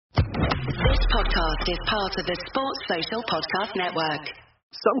podcast is part of the Sports Social Podcast Network.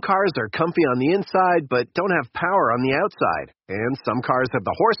 Some cars are comfy on the inside, but don't have power on the outside. And some cars have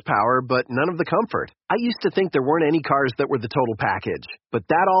the horsepower, but none of the comfort. I used to think there weren't any cars that were the total package. But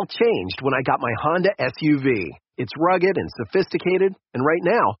that all changed when I got my Honda SUV. It's rugged and sophisticated, and right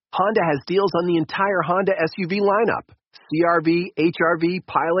now, Honda has deals on the entire Honda SUV lineup. CR-V, HR-V,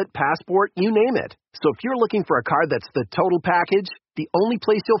 Pilot, Passport, you name it. So if you're looking for a car that's the total package, the only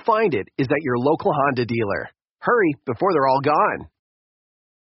place you'll find it is at your local Honda dealer. Hurry before they're all gone.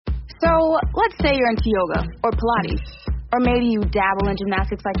 So, let's say you're into yoga or Pilates, or maybe you dabble in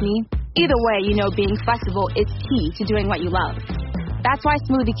gymnastics like me. Either way, you know being flexible is key to doing what you love. That's why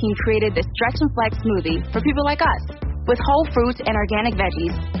Smoothie King created the Stretch and Flex smoothie for people like us. With whole fruits and organic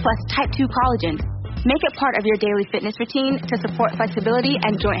veggies, plus type 2 collagen. Make it part of your daily fitness routine to support flexibility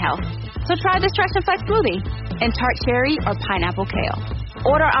and joint health. So try the Stretch and Flex smoothie in tart cherry or pineapple kale.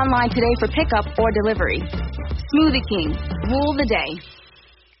 Order online today for pickup or delivery. Smoothie King, rule the day.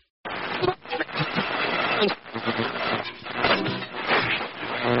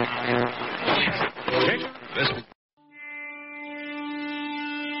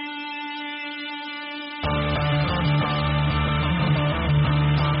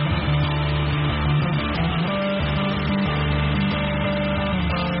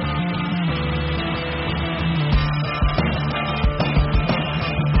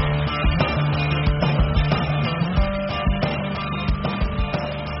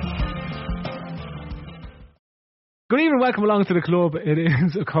 Good evening, welcome along to the club. It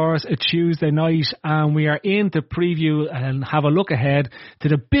is, of course, a Tuesday night, and we are in to preview and have a look ahead to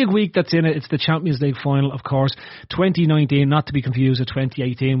the big week that's in it. It's the Champions League final, of course, 2019, not to be confused with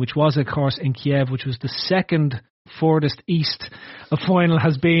 2018, which was, of course, in Kiev, which was the second furthest east a final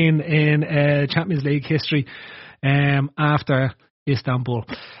has been in Champions League history after Istanbul.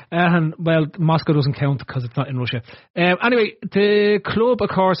 And, well, Moscow doesn't count because it's not in Russia. Anyway, the club, of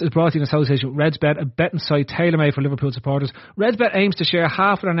course, is brought to you in association with RedsBet, a betting site tailor-made for Liverpool supporters. RedsBet aims to share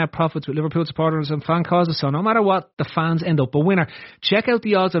half of their net profits with Liverpool supporters and fan causes, so no matter what, the fans end up a winner. Check out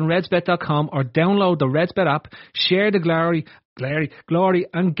the odds on redsbet.com or download the RedsBet app. Share the glory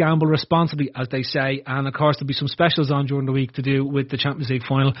and gamble responsibly, as they say. And of course there'll be some specials on during the week to do with the Champions League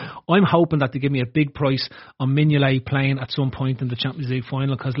final. I'm hoping that they give me a big price on Mignolet playing at some point in the Champions League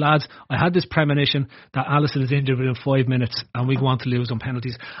final, because lads, I had this premonition that Alisson is injured within 5 minutes and we want to lose on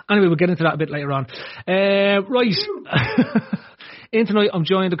penalties. Anyway, we'll get into that a bit later on. Right. In tonight I'm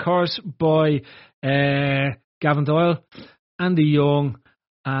joined of course by Gavin Doyle, Andy Young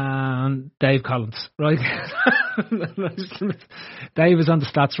and Dave Collins, right? Dave is on the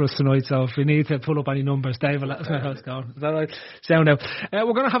stats for us tonight, so if we need to pull up any numbers, Dave will let us know how it's going. Is that right? Sound out.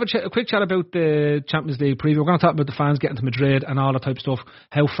 We're going to have a quick chat about the Champions League preview. We're going to talk about the fans getting to Madrid and all that type of stuff,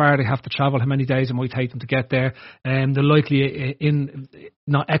 how far they have to travel, how many days it might take them to get there, and they're likely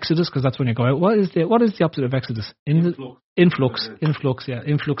not exodus, because that's when you go out. What is the opposite of exodus? Influx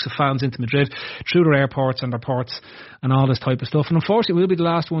of fans into Madrid through their airports and their ports and all this type of stuff. And unfortunately, we'll be the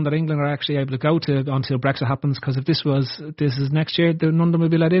last one that England are actually able to go to until Brexit happens, because if this is next year, none of them will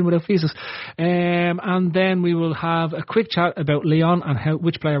be let in without visas. And then we will have a quick chat about Lyon and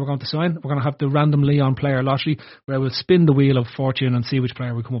which player we're going to sign. We're going to have the random Lyon player lottery, where we'll spin the wheel of fortune and see which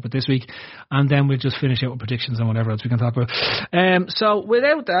player we come up with this week. And then we'll just finish out with predictions and whatever else we can talk about. So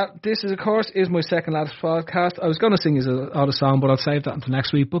without that, this is, of course, is my second last podcast. I was going to sing you all the song, but I'll save that until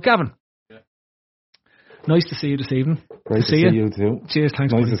next week. But Gavin, nice to see you this evening. Great to see you too. Cheers,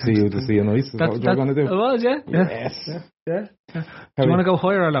 thanks. Nice to see you. To see you, nice. Is that what you're going to do? It was, yeah. Yes. Yeah. Do you want to go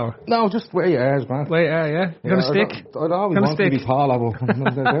higher or lower? No, just where you are, man. Where you are, yeah. You're going to stick? I'd always want to be taller, but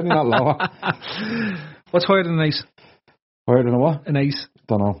definitely not lower. What's higher than an ace? Higher than a what? An ace.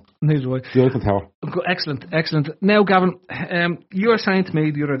 Don't know. Neither do I. The Eiffel Tower. Excellent. Now, Gavin, you were saying to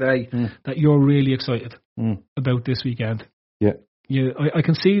me the other day that you're really excited about this weekend. Yeah. I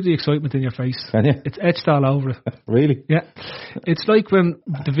can see the excitement in your face. Can you? It's etched all over it. Really? Yeah. It's like when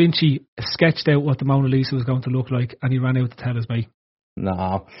Da Vinci sketched out what the Mona Lisa was going to look like and he ran out to tell us by.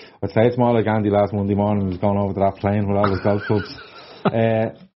 No. I'd say it's more like Andy last Monday morning was going over to that plane with all his golf clubs.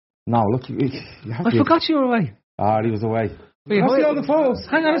 No, look, you have I forgot you were away. He was away. See all the photos.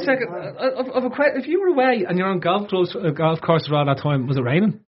 Hang on a second. If you were away and you're on golf course for all that time, was it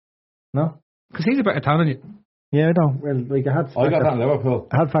raining? No. Because he's a better town than you. Yeah, no. Well, like I got that in Liverpool.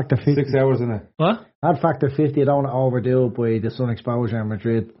 I had factor 50. 6 hours in it. What? I had factor 50. I don't want to overdo it by the sun exposure in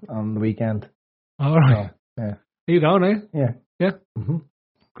Madrid on the weekend. All right. So, yeah. You going, eh? Yeah. Yeah? Mm-hmm.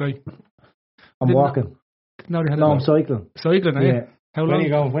 Great. I'm walking. I'm cycling. Cycling, eh? Yeah. How long? When are you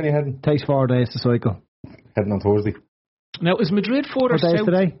going? When are you heading? Takes 4 days to cycle. Heading on Thursday. Now, is Madrid further south?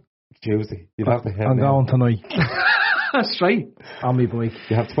 Today? Tuesday. You'd have to head I'm down. going tonight That's right. on my bike.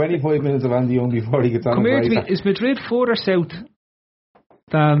 You have 25 minutes of Andy Young before he gets on Come his here to me. racer. Is Madrid further south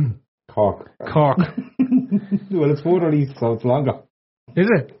than Cork. Cork? Well, it's further east, so it's longer. Is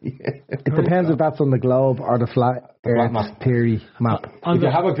it? It depends if that's on the globe or the flat flat map. theory map. If you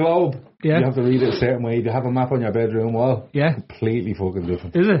have a globe, Yeah. you have to read it a certain way. If you have a map on your bedroom wall, Yeah. completely fucking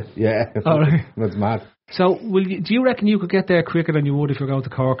different. Is it? Yeah, All right. that's mad. So, do you reckon you could get there quicker than you would if you're going to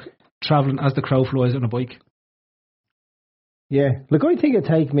Cork, travelling as the crow flies on a bike? Yeah. Look, I think it'd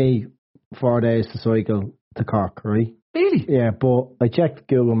take me 4 days to cycle to Cork, right? Really? Yeah, but I checked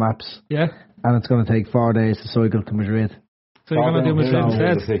Google Maps Yeah. and it's going to take 4 days to cycle to Madrid. So you're going to do Madrid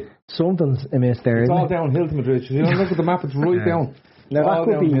Downhill, instead? Something's amiss there, It's isn't all it? downhill to Madrid. You don't look at the map; it's right down. Now All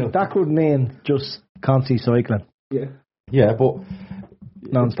downhill. that could mean just constant cycling Yeah, but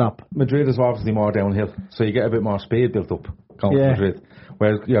non-stop. Madrid is obviously more downhill, so you get a bit more speed built up going to Yeah. Madrid.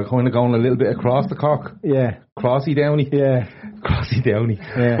 Whereas you're kind of going a little bit across the Cork, Yeah, crossy downy, yeah, crossy downy.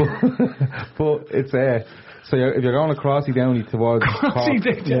 yeah. But it's so if you're going across Downey towards Crossy Cork,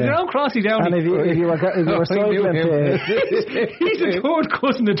 Downey. They're on Crossy Downey. And if you were cycling to He's a third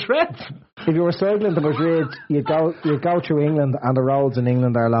cousin of Trev. if you were cycling to Madrid, you'd go through England, and the roads in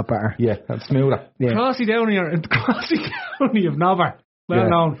England are a lot better. yeah, that's smoother. Yeah. Crossy Downey and Crossy Downey of Navarre. Well Yeah.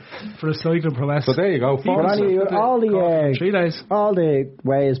 known for a cycling prowess. So there you go. But anyway, all the 3 days. all the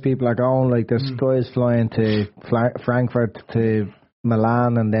ways people are going, like there's guys flying to Frankfurt to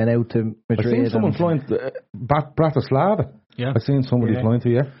Milan and then out to I've Madrid. seen someone and- flying to Bratislava. Yeah. I've seen somebody Yeah. flying to,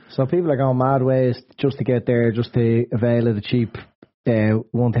 yeah. So people are going mad ways just to get there, just to avail of the cheap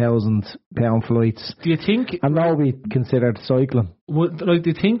 £1,000 flights. Do you think, And that'll be considered cycling. do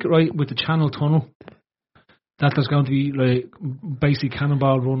you think, right, with the Channel Tunnel, that there's going to be like basically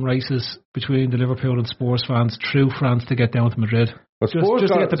cannonball run races between the Liverpool and Spurs fans through France to get down to Madrid? But Just Spurs to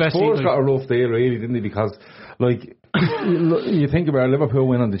got, get the best Spurs seat, got a rough deal, really, didn't they? Because, like, you think about it, Liverpool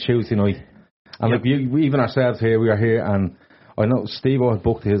win on the Tuesday night. And, like, we, even ourselves here, we are here, and I know Steve-O had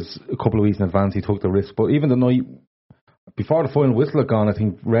booked his a couple of weeks in advance, he took the risk. But even the night before the final whistle had gone, I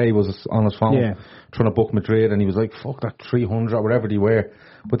think Ray was on his phone trying to book Madrid, and he was like, fuck that 300 or whatever they were.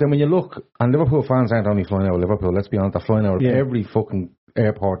 But then when you look, and Liverpool fans aren't only flying out of Liverpool, let's be honest, they're flying out of every fucking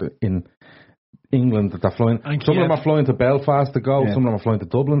airport in England that they're flying. And Some of them Kiev. are flying to Belfast to go, some of them are flying to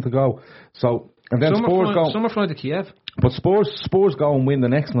Dublin to go. So, and then Some are flying to Kiev. but Spurs go and win the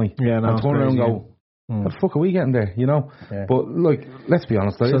next night. Yeah, no, and it's turn around and crazy, go, how the fuck are we getting there, you know? Yeah. But, like, let's be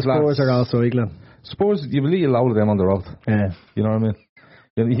honest. So these Spurs lads- are all cycling. Spurs, you believe a load of them on the road. Yeah. You know what I mean?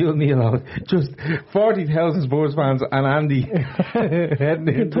 You'll need a lot. Just 40,000 Spurs fans and Andy heading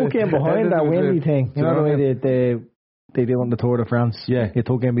You took him behind that windy thing. You know the way they do on the Tour de France? Yeah. You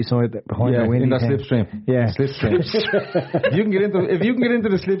took him behind that windy in that thing. slipstream. Yeah. Slipstream. if you can get into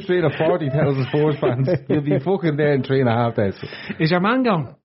the slipstream of 40,000 Spurs fans, you'll be fucking there in 3.5 days. Is your man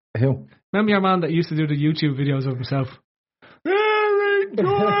gone? Who? Remember your man that used to do the YouTube videos of himself? You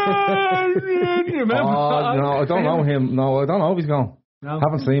remember? Oh, no, I don't know him. No, I don't know if he's gone. No.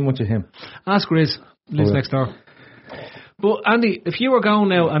 Haven't seen much of him. Ask Riz. Lives Oh, yeah. next door. But Andy, if you were going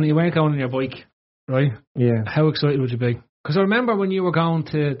now and you weren't going on your bike, right? Yeah. How excited would you be? Because I remember when you were going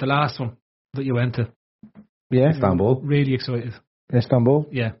to the last one that you went to. Yeah. Istanbul. Really excited. Istanbul?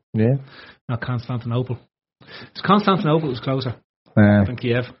 Yeah. Yeah. Not Constantinople. It's Constantinople was closer than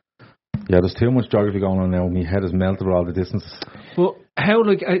Kiev. Yeah, there's too much geography going on now. My head is melted with all the distances. But how,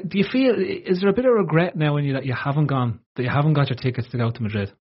 like, do you feel, is there a bit of regret now in you that you haven't gone, that you haven't got your tickets to go to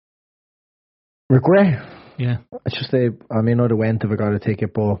Madrid? Regret? Yeah. It's just I'd have went if I got a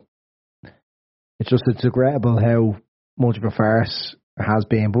ticket, but it's regrettable how much of a farce it has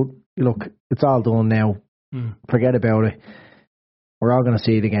been. But look, it's all done now. Forget about it. We're all going to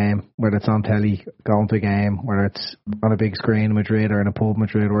see the game, whether it's on telly, going to a game, whether it's on a big screen in Madrid or in a pub in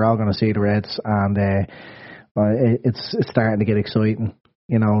Madrid. We're all going to see the Reds, and it's starting to get exciting.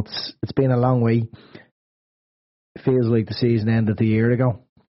 You know, it's been a long way. It feels like the season ended a year ago.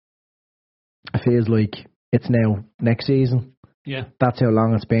 It feels like it's now next season. Yeah. That's how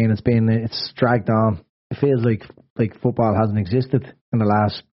long it's been. It's dragged on. It feels like football hasn't existed in the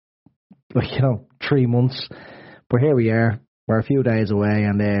last 3 months. But here we are. We're a few days away,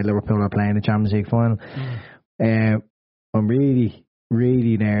 and Liverpool are playing the Champions League final. I'm really,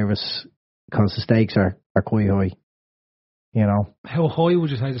 really nervous because the stakes are quite high. You know, How high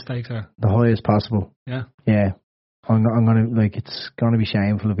would you say the stakes are? the highest possible. Yeah. Yeah, I'm gonna it's gonna be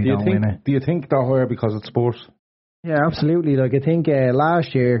shameful if we don't win it. Do you think they're higher because it's Spurs? Yeah, absolutely. Like, I think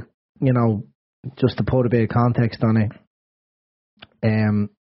last year, you know, just to put a bit of context on it,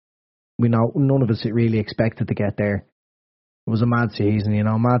 we know none of us really expected to get there. was a mad season, you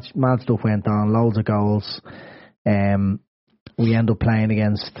know. Mad stuff went on, loads of goals. We ended up playing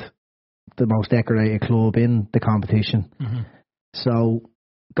against the most decorated club in the competition. Mm-hmm. So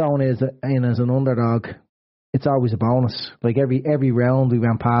going in as an underdog, it's always a bonus. Like every round we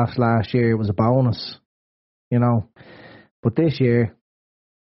went past last year, it was a bonus, you know. But this year,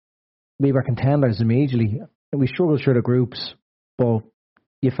 we were contenders immediately. We struggled through the groups, but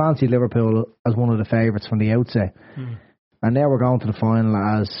you fancy Liverpool as one of the favourites from the outset. Mm. And now we're going to the final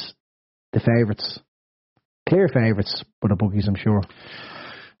as the favourites. Clear favourites for the bookies, I'm sure.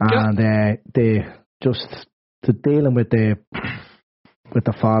 And they just to dealing with the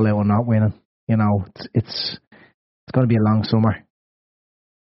fallout and not winning, you know, it's going to be a long summer.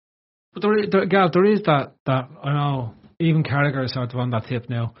 But there is that I know even Carragher is sort of on that tip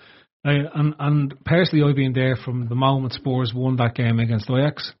now. And personally, I've been there from the moment Spurs won that game against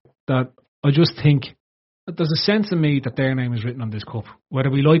Ajax. That I just think that there's a sense in me that their name is written on this cup,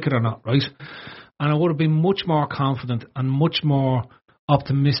 whether we like it or not, right? And I would have been much more confident and much more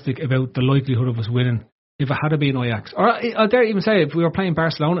optimistic about the likelihood of us winning if it had been Ajax. Or I dare even say, if we were playing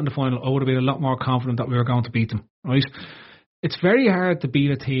Barcelona in the final, I would have been a lot more confident that we were going to beat them, right? It's very hard to beat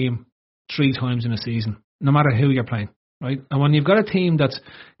a team 3 times in a season, no matter who you're playing, right? And when you've got a team that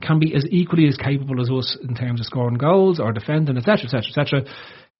can be as equally as capable as us in terms of scoring goals or defending, etc., etc., etc.,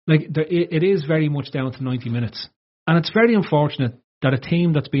 like it is very much down to 90 minutes. And it's very unfortunate that a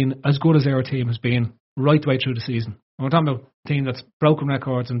team that's been as good as our team has been right the way through the season, and we're talking about a team that's broken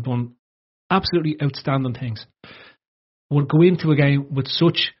records and done absolutely outstanding things, would go into a game with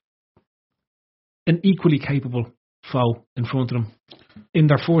such an equally capable foe in front of them in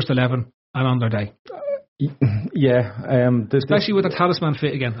their first 11 and on their day. Yeah, especially with the talisman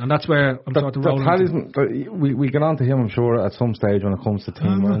fit again, and that's where I'm sort of rolling. Talisman, we get on to him, I'm sure, at some stage when it comes to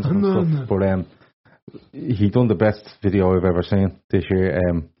team wins and stuff. But he done the best video I've ever seen this year.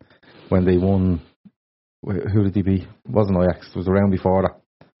 When they won, who did he beat? It wasn't Ajax. It was the round before that.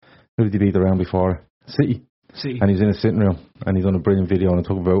 Who did he beat the round before? City. And he's in a sitting room, and he's done a brilliant video, and it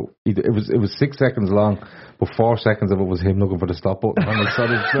took about it was 6 seconds long, but 4 seconds of it was him looking for the stop button on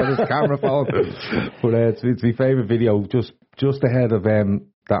his camera phone. But it's my favourite video, just ahead of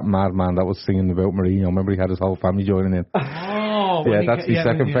that madman that was singing about Mourinho. Remember, he had his whole family joining in. Oh, yeah, that's my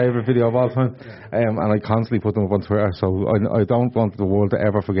second favourite video of all time. And I constantly put them up on Twitter, so I don't want the world to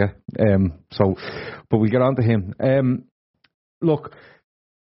ever forget. But we get on to him. Look,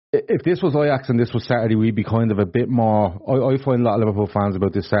 if this was Ajax and this was Saturday, we'd be kind of a bit more. I find a lot of Liverpool fans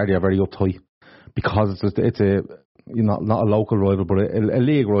about this Saturday are very uptight because it's a not a local rival, but a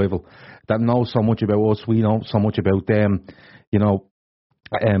league rival that knows so much about us. We know so much about them. You know,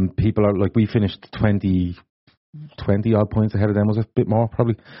 people are like, we finished 20 odd points ahead of them. Was it a bit more?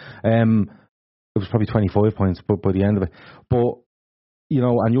 Probably. It was probably 25 points, but by the end of it. But you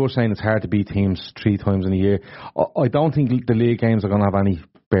know, and you're saying it's hard to beat teams 3 times in a year. I don't think the league games are going to have any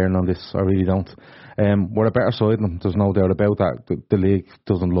bearing on this. I really don't. We're a better side than them. There's no doubt about that. The league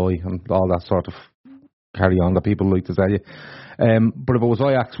doesn't lie and all that sort of carry on that people like to tell you. But if it was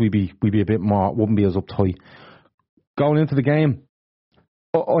Ajax, we'd be a bit more, wouldn't be as uptight. Going into the game,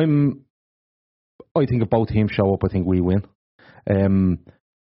 I think if both teams show up, I think we win.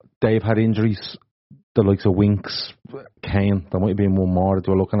 They've had injuries, the likes of Winks, Kane. There might have been one more that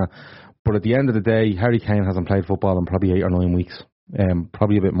we're looking at. But at the end of the day, Harry Kane hasn't played football in probably 8 or 9 weeks.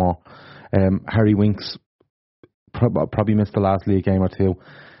 Probably a bit more. Harry Winks probably missed the last league game or 2.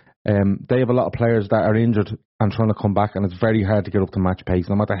 They have a lot of players that are injured and trying to come back, and it's very hard to get up to match pace,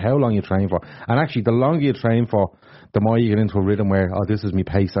 no matter how long you train for. And actually, the longer you train for, the more you get into a rhythm where, oh, this is my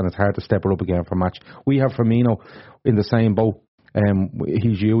pace, and it's hard to step it up again for a match. We have Firmino in the same boat.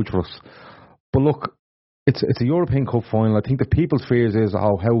 He's huge for us. But look, it's a European Cup final. I think the people's fears is,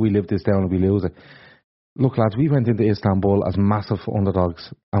 oh, how we live this down and we lose it. Look, lads, we went into Istanbul as massive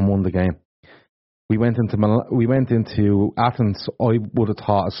underdogs and won the game. We went into Athens, I would have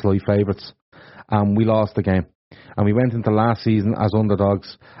thought, as slight favourites, and we lost the game. And we went into last season as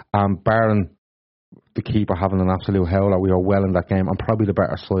underdogs, and barring the keeper having an absolute howler, we were well in that game and probably the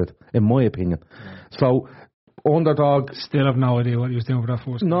better side, in my opinion. So, underdog. Still have no idea what he was doing for that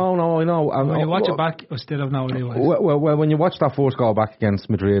first goal. No, I know. When you watch it back, I still have no idea what well, when you watch that first goal back against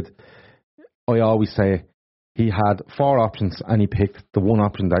Madrid, I always say he had 4 options and he picked the one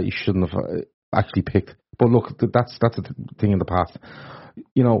option that he shouldn't have actually picked. But look, that's a thing in the past.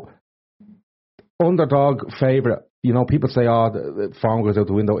 You know, underdog favourite. You know, people say, oh, the form goes out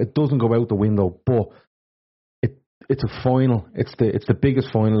the window. It doesn't go out the window, but it's a final. It's the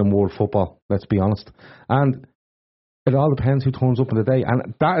biggest final in world football. Let's be honest. And it all depends who turns up on the day.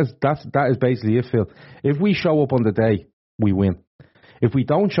 And that is basically it, Phil. If we show up on the day, we win. If we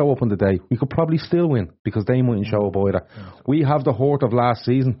don't show up on the day, we could probably still win because they mightn't show up either. We have the hurt of last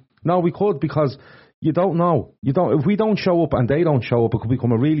season. No, we could, because you don't know. If we don't show up and they don't show up, it could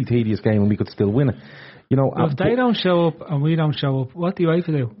become a really tedious game and we could still win it. If they don't show up and we don't show up, what do UEFA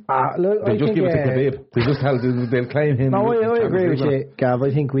do? Look, they'll just give it to Khabib. They'll claim him. No, I agree with you, Gav.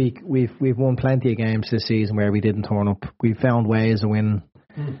 I think we've won plenty of games this season where we didn't turn up. We found ways of winning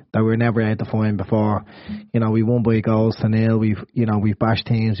that we were never able to find before. We won by goals to nil. We've bashed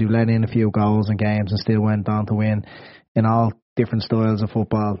teams. We've let in a few goals in games and still went on to win in all different styles of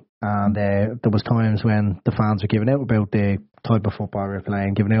football. And there was times when the fans were giving out about the type of football we were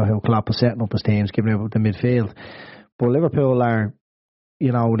playing, giving out how Klopp was setting up his teams, giving out about the midfield. But Liverpool are,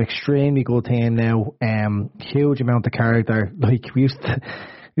 an extremely good team now. Huge amount of character. Like we used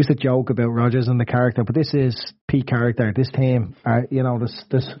to joke about Rodgers and the character, but this is peak character. This team,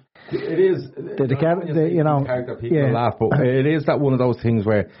 this. It is. Character people laugh, but it is that one of those things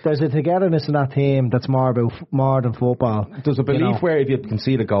where there's a togetherness in that team that's more than football. There's a belief where if you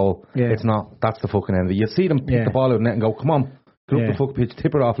concede a goal, it's not. That's the fucking end of it. You see them pick the ball out of the net and go, "Come on, get up the fucking pitch,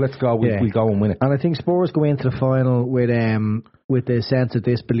 tip it off, let's go. We'll go and win it." And I think Spurs go into the final with the sense of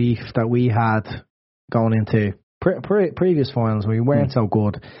disbelief that we had going into previous finals. We weren't so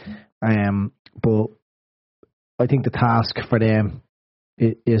good, but I think the task for them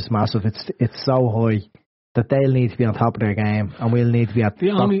is massive. It's so high that they'll need to be on top of their game, and we'll need to be at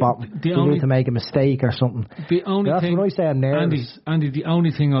the bottom. We need to make a mistake or something. That's what I say. I'm nervous. Andy, the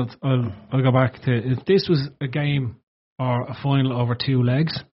only thing I'll go back to, if this was a game or a final over two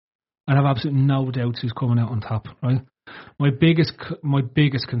legs, I'd have absolutely no doubts who's coming out on top. Right. My biggest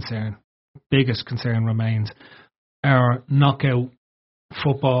concern remains our knockout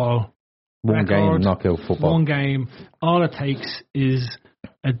football. One game. All it takes is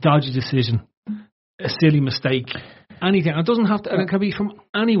a dodgy decision, a silly mistake, anything. It doesn't have to, and it can be from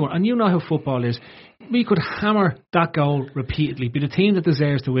anyone. And you know how football is. We could hammer that goal repeatedly, be the team that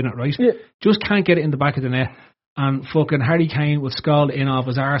deserves to win it, right? Yeah. Just can't get it in the back of the net. And fucking Harry Kane would scald in off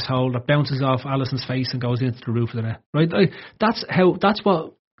his arsehole that bounces off Alisson's face and goes into the roof of the net, right? That's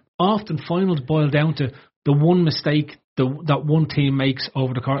what often finals boil down to. The one mistake that one team makes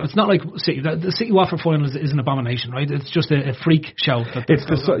over the course. It's not like City. The City Watford final is an abomination, right? It's just a freak show. But it's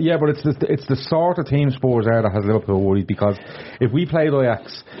the sort of team Spurs are that has Liverpool worried, because if we played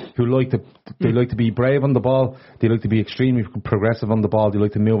Ajax, who like to be brave on the ball, they like to be extremely progressive on the ball, they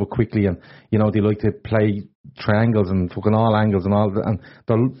like to move it quickly, and they like to play triangles and fucking all angles and all that, and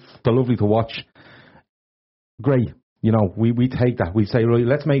they're lovely to watch. Great. We take that. We say, right,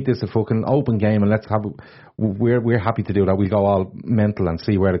 let's make this a fucking open game, and let's have. We're happy to do that. We go all mental and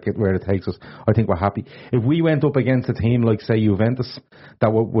see where it takes us. I think we're happy. If we went up against a team like, say, Juventus,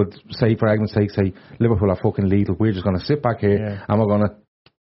 that would say, for argument's sake, say Liverpool are fucking lethal. We're just going to sit back here and we're going to,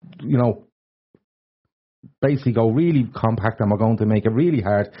 basically go really compact, and we're going to make it really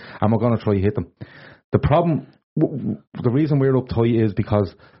hard, and we're going to try to hit them. The problem, the reason we're uptight is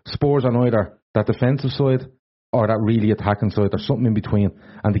because Spurs are neither that defensive side or that really attacking side. There's something in between,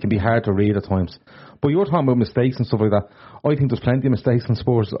 and they can be hard to read at times. But you're talking about mistakes and stuff like that. I think there's plenty of mistakes in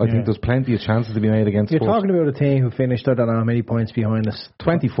Spurs. I think there's plenty of chances to be made against Spurs. You're talking about a team who finished, I don't know how many points behind us.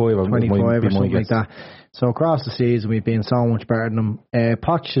 25 or something like that. So across the season, we've been so much better than them.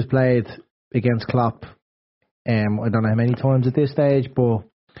 Poch has played against Klopp, I don't know how many times at this stage, but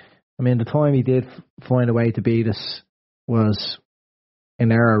I mean, the time he did find a way to beat us was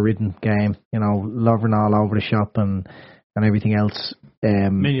an error-ridden game, Lovren all over the shop and everything else.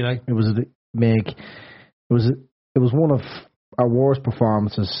 It was one of our worst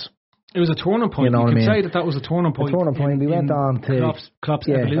performances. It was a turning point. You could say that was a turning point. We went on to Klopp's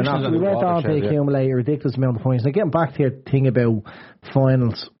evolution. We went on to accumulate a ridiculous amount of points. Now, getting back to your thing about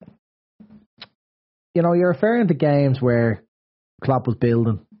finals, you're referring to games where Klopp was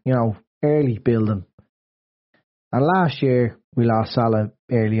building, early building. And last year, we lost Salah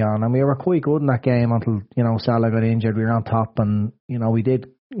early on, and we were quite good in that game until, Salah got injured. We were on top, and, we did,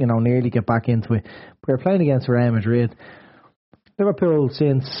 nearly get back into it. We were playing against Real Madrid. Liverpool,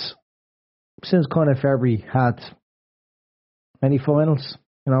 since kind of February, had many finals.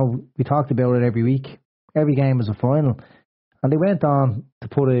 We talked about it every week. Every game was a final. And they went on to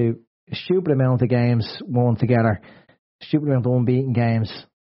put a stupid amount of games won together, stupid amount of unbeaten games,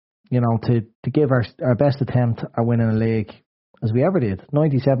 to give our best attempt at winning a league, as we ever did,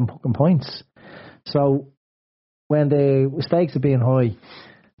 97 fucking points. So when the stakes have been high,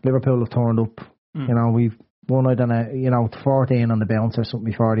 Liverpool have turned up. We've won, I don't know, 14 on the bounce or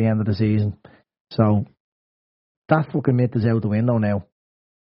something before the end of the season. So that fucking myth is out the window now.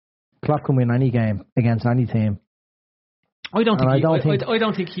 Klopp can win any game against any team. I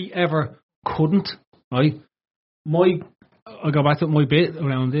don't think he ever couldn't. Right? I'll go back to my bit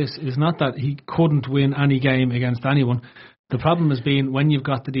around this. Is not that he couldn't win any game against anyone. The problem has been when you've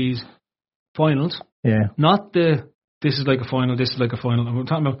got to these finals. Yeah. Not this is like a final. This is like a final. And we're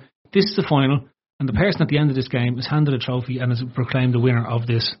talking about this is the final, and the person at the end of this game is handed a trophy and is proclaimed the winner of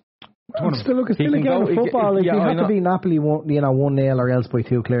this. It's still a game of football. We had to beat Napoli 1-0 or else by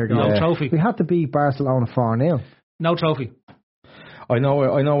 2 clear goals. No trophy. We had to beat Barcelona 4-0. No trophy. I know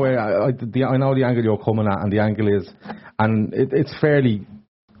the angle you're coming at, and the angle is, and it's fairly.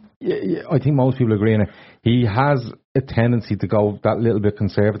 I think most people agree on it. He has a tendency to go that little bit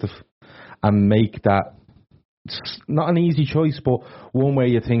conservative and make that not an easy choice, but one where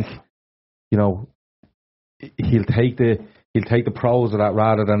you think, he'll take the pros of that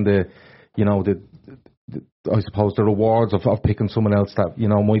rather than the I suppose the rewards of picking someone else that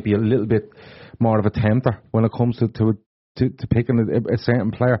might be a little bit more of a tempter when it comes to picking a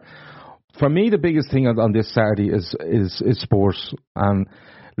certain player. For me, the biggest thing on this Saturday is Spurs, and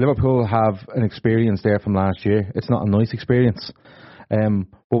Liverpool have an experience there from last year. It's not a nice experience,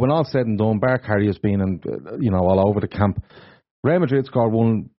 but when all's said and done, Barkari has been all over the camp. Real Madrid scored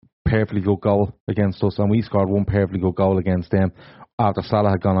one perfectly good goal against us, and we scored one perfectly good goal against them after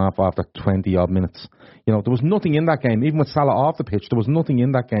Salah had gone off after 20 odd minutes. There was nothing in that game. Even with Salah off the pitch, there was nothing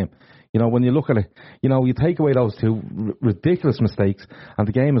in that game. When you look at it, you take away those two ridiculous mistakes, and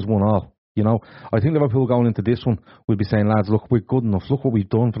the game is 1-1. I think Liverpool going into this one will be saying, lads, look, we're good enough. Look what we've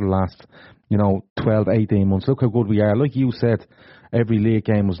done for the last, 12, 18 months. Look how good we are. Like you said, every league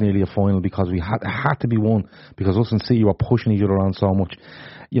game was nearly a final because it had to be won because us and City were pushing each other on so much.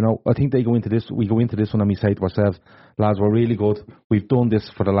 I think we go into this one and we say to ourselves, lads, we're really good. We've done this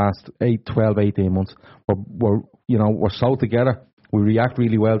for the last 12, 18 months. We're so together. We react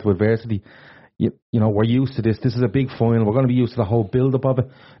really well to adversity. We're used to this. This is a big final. We're going to be used to the whole build-up of it,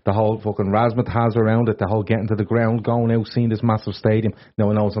 the whole fucking razzmatazz around it, the whole getting to the ground, going out, seeing this massive stadium. Now,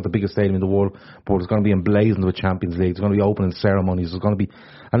 I know it's not the biggest stadium in the world, but it's going to be emblazoned with Champions League. There's going to be opening ceremonies. There's going to be,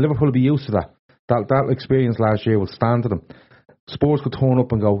 and Liverpool will be used to that. That experience last year will stand to them. Spurs could turn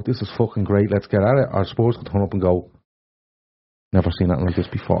up and go, this is fucking great, let's get at it. Or Spurs could turn up and go, never seen nothing like this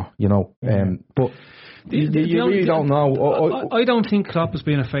before, But you really don't know. I don't think Klopp has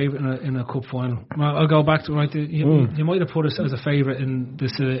been a favourite in a cup final. I'll go back to you might have put us as a favourite in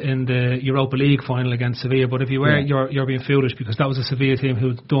the Europa League final against Sevilla, but if you were, you're being foolish because that was a Sevilla team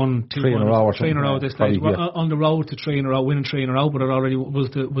who'd done 3 in a row at this stage. On the road to 3 in a row, winning 3 in a row, but it already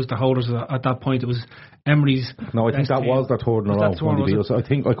was the holders at that point. It was Emery's. No, I think that was their 3rd in a row. I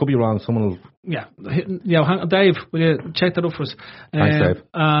think I could be wrong. Someone will. Yeah, Dave, will you check that up for us? Thanks, Dave.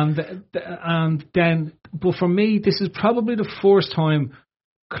 And then, but for me, this is probably the first time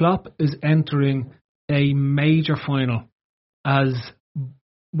Klopp is entering a major final as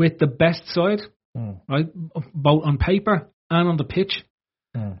with the best side, right, both on paper and on the pitch,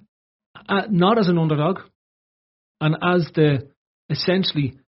 not as an underdog, and as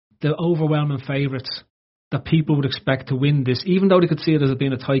essentially the overwhelming favourites that people would expect to win this. Even though they could see it as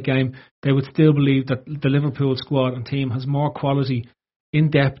being a tight game, they would still believe that the Liverpool squad and team has more quality in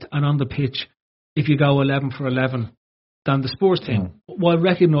depth and on the pitch if you go 11 for 11 than the Spurs team, while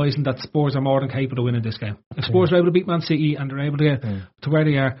recognising that Spurs are more than capable of winning this game. If Spurs are able to beat Man City and they're able to get to where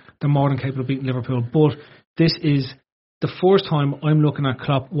they are, they're more than capable of beating Liverpool. But this is the first time I'm looking at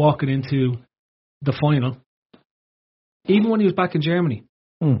Klopp walking into the final, even when he was back in Germany,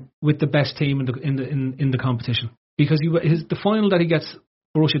 with the best team in the competition, because the final that he gets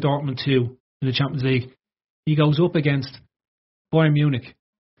Borussia Dortmund to in the Champions League, he goes up against Bayern Munich,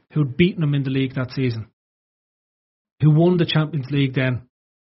 who'd beaten him in the league that season, who won the Champions League then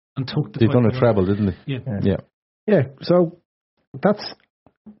and took the. They've done a treble, didn't they? Yeah. So it's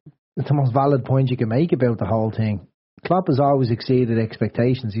the most valid point you can make about the whole thing. Klopp has always exceeded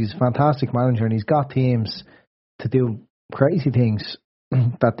expectations. He's a fantastic manager, and he's got teams to do crazy things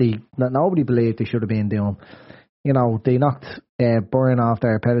that nobody believed they should have been doing. They knocked Bayern off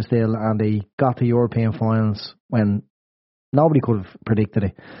their pedestal and they got to European finals when nobody could have predicted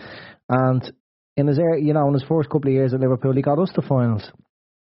it. And in his first couple of years at Liverpool, he got us to finals.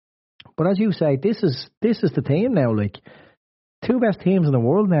 But as you say, this is the team now. Like, 2 best teams in the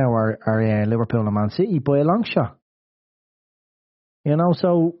world now are Liverpool and Man City by a long shot.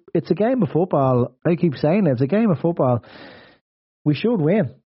 So it's a game of football. I keep saying it's a game of football. We should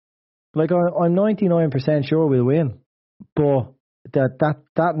win. Like, I'm 99% sure we'll win. But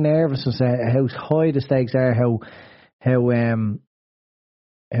that nervousness, how high the stakes are, how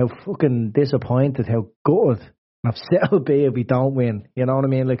fucking disappointed, how good and upset I'll be if we don't win. You know what I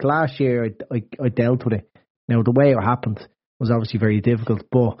mean? Like last year, I dealt with it. The way it happened, was obviously very difficult,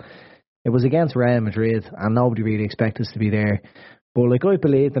 but it was against Real Madrid, and nobody really expected us to be there. But like, I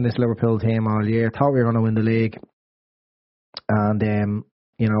believed in this Liverpool team all year. Thought we were going to win the league, and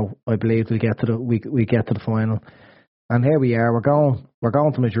you know, I believed we get to the final. And here we are. We're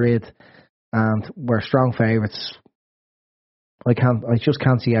going to Madrid, and we're strong favourites. I just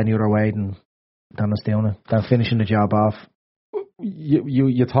can't see any other way than us doing it, than finishing the job off.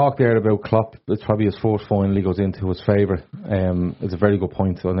 You talk there about Klopp. It's probably his first final he goes into his favourite. It's a very good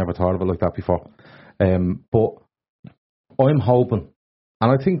point. I never thought of it like that before. But I'm hoping,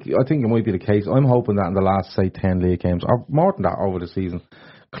 and I think it might be the case. I'm hoping that in the last, say, 10 league games, or more than that over the season,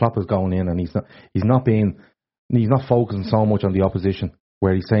 Klopp is going in and he's not focusing so much on the opposition,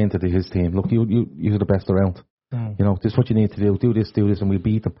 where he's saying to his team, look, you're the best around. You know, this is what you need to do. Do this, and we'll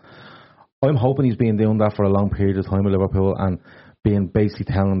beat them. I'm hoping he's been doing that for a long period of time at Liverpool, and being basically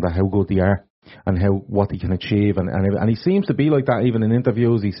telling them that how good they are and what they can achieve, and he seems to be like that even in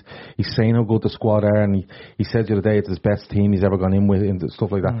interviews. He's saying how good the squad are, and he said the other day it's his best team he's ever gone in with, and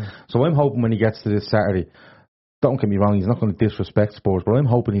stuff like that. So I'm hoping when he gets to this Saturday, don't get me wrong, he's not going to disrespect Spurs, but I'm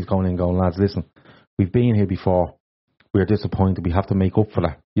hoping he's going in going, lads, listen, we've been here before, we're disappointed, we have to make up for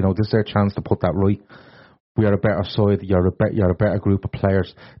that. You know, this is our chance to put that right. We are a better side, you're a better group of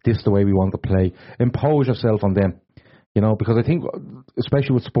players, this is the way we want to play. Impose yourself on them. You know, because I think,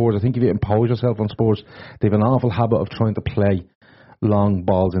 especially with Spurs, I think if you impose yourself on Spurs, they have an awful habit of trying to play long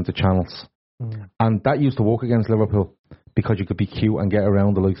balls into channels. And that used to work against Liverpool, because you could be cute and get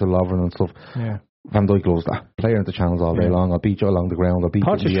around the likes of Lovren and stuff. Yeah. Van Dijk loves that. Play into channels all day long. I'll beat you along the ground. I'll beat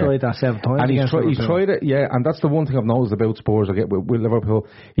you in the air. tried that 7 times. And he's tried it, yeah, and that's the one thing I've noticed about Spurs I get with Liverpool.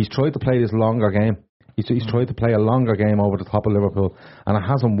 He's tried to play this longer game. He's tried to play a longer game over the top of Liverpool, and it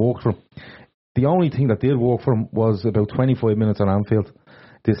hasn't worked for him. The only thing that did work for him was about 25 minutes on Anfield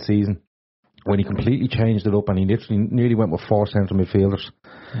this season, when he completely changed it up, and he literally nearly went with 4 central midfielders,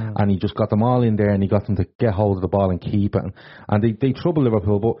 and he just got them all in there, and he got them to get hold of the ball and keep it, and they troubled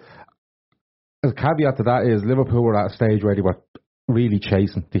Liverpool. But a caveat to that is Liverpool were at a stage where they were really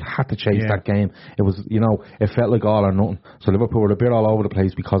chasing. They had to chase that game. It was, you know, it felt like all or nothing. So Liverpool were a bit all over the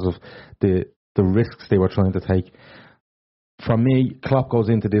place because of the risks they were trying to take. For me, Klopp goes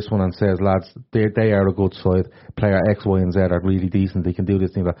into this one and says, lads, they are a good side. Player X, Y and Z are really decent. They can do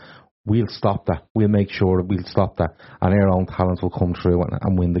this thing. We'll stop that. We'll make sure we'll stop that. And our own talents will come through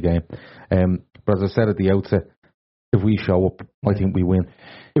and win the game. But as I said at the outset, if we show up, I think we win.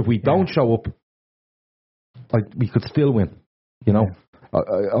 If we don't show up, we could still win. You know,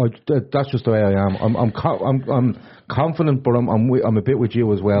 that's just the way I am. I'm confident, but I'm a bit with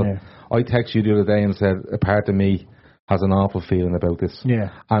you as well. I texted you the other day and said a part of me has an awful feeling about this. Yeah.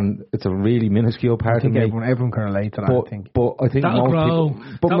 And it's a really minuscule part of me. Everyone can relate to that, I think. But I think that'll most grow.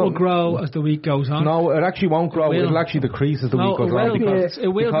 people... That will grow as the week goes on. No, it actually won't grow. It'll actually decrease as the week goes on.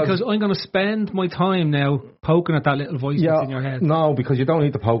 Because I'm going to spend my time now poking at that little voice that's in your head. No, because you don't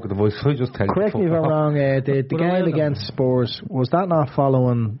need to poke at the voice. I just tell you. Correct me if I'm wrong. The game against Spurs, was that not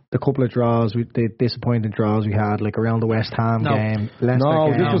following the couple of draws, the disappointing draws we had, like around the West Ham game?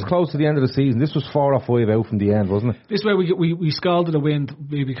 No, this was close to the end of the season. This was 4 or 5 out from the end, wasn't it? This way we scalded a wind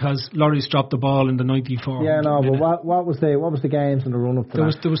because Lloris dropped the ball in the 94th. Yeah, no, but what was the games in the run up to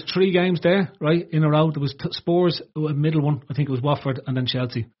that? There was 3 games there, right, in a row. There was Spurs, a middle one, I think it was Watford, and then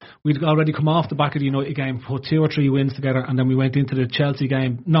Chelsea. We'd already come off the back of the United game, put 2 or 3 wins together, and then we went into the Chelsea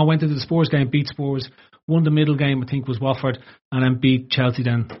game. No, went into the Spurs game, beat Spurs, won the middle game, I think was Watford, and then beat Chelsea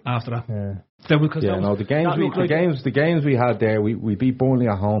then after that. The games we had there, we beat Burnley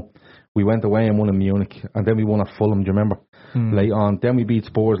at home. We went away and won in Munich, and then we won at Fulham, do you remember? Late on. Then we beat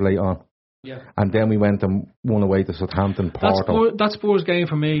Spurs late on. Yeah. And then we went and won away to Southampton, Porto. That Spurs game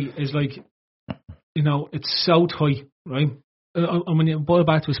for me is like, you know, it's so tight, right? And when you boil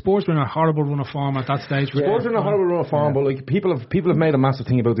back to it, Spurs were in a horrible run of form at that stage. Spurs were in a horrible run of form, but like people have made a massive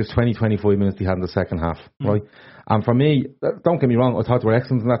thing about this 20-25 minutes they had in the second half, right? And for me, don't get me wrong, I thought they were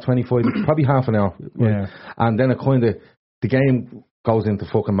excellent in that 25, probably half an hour. Right? And then the game goes into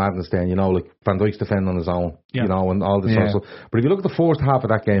fucking madness then, you know, like Van Dijk's defending on his own, you know, and all this sort of stuff. But if you look at the first half of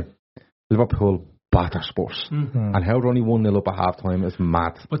that game, Liverpool batter Spurs. And how they're only 1-0 up at half time is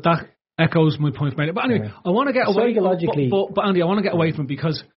mad. But that echoes my point. But anyway, I want to get away. But Andy, I want to get away from it,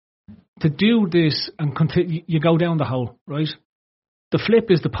 because to do this and continue, you go down the hole, right? The flip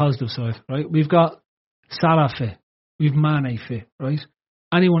is the positive side, right? We've got Salah fit, we've Mane fit, right?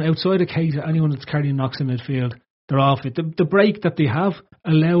 Anyone outside of Keita, anyone that's carrying knocks in midfield, they're all fit. The break that they have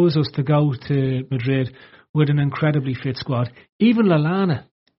allows us to go to Madrid with an incredibly fit squad. Even Lallana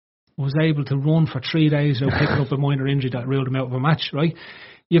was able to run for 3 days without picking up a minor injury that ruled him out of a match, right?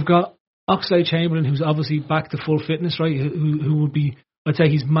 You've got Oxlade-Chamberlain, who's obviously back to full fitness, right? Who would be, I'd say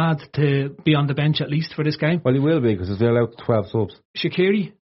he's mad to be on the bench at least for this game. Well, he will be because they're allowed 12 subs.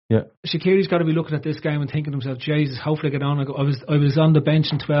 Shaqiri. Yeah. Shaqiri's got to be looking at this game and thinking to himself, Jesus, hopefully I get on. I was on the bench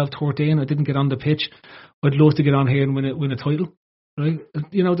in 12-13. I didn't get on the pitch. I'd love to get on here and win a title. Right?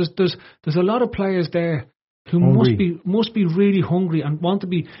 You know, there's a lot of players there who must be really hungry and want to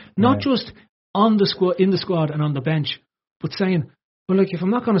be not just on the squad, in the squad and on the bench, but saying, well, like, if I'm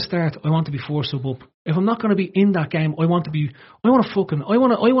not going to start, I want to be 4 sub up. If I'm not going to be in that game, I want a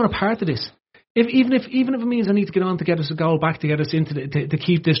part of this. Even if it means I need to get on to get us a goal back, to get us into to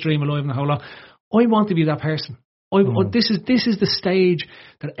keep this dream alive and the whole lot, I want to be that person. This is the stage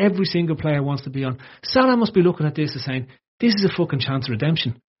that every single player wants to be on. Salah must be looking at this and saying, this is a fucking chance of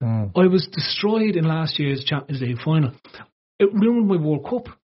redemption. I was destroyed in last year's Champions League final. It ruined my World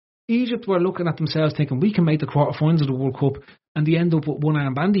Cup. Egypt were looking at themselves thinking, we can make the quarterfinals of the World Cup, and they end up with one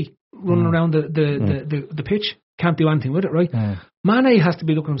arm bandy running around the pitch. Can't do anything with it, right? Mane has to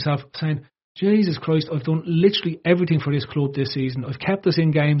be looking at himself saying, Jesus Christ, I've done literally everything for this club this season. I've kept us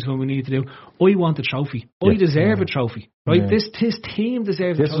in games when we need to do. I want a trophy. I deserve a trophy, right? This team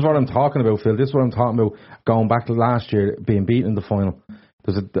deserves a trophy. This is what I'm talking about, Phil. This is what I'm talking about, going back to last year, being beaten in the final.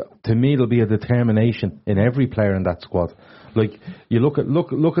 To me, there'll be a determination in every player in that squad. Like, you look at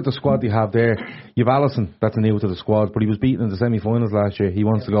the squad you have there. You've Alisson, that's new to the squad, but he was beaten in the semi-finals last year. He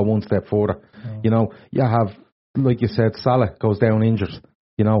wants to go one step further. You know, you have, like you said, Salah goes down injured.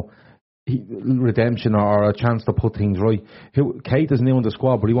 You know, redemption or a chance to put things right. Kate is new in the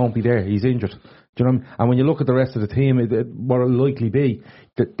squad, but he won't be there. He's injured. Do you know what I mean? And when you look at the rest of the team, what it'll likely be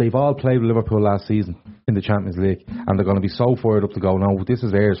that they've all played with Liverpool last season in the Champions League, and they're going to be so fired up to go, no, this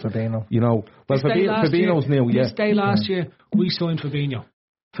is theirs. Fabinho. You know, well, Fabinho's new. This day last year, we signed Fabinho.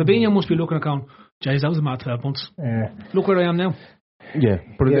 Fabinho must be looking at going, jeez, that was a mad 12 months. Look where I am now. Yeah,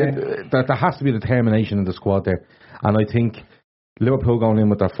 but there has to be determination in the squad there, and I think Liverpool going in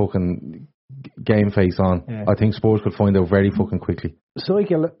with their fucking game face on, I think Spurs could find out very fucking quickly.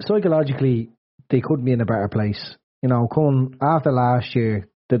 Psychologically, they could be in a better place. You know, coming after last year,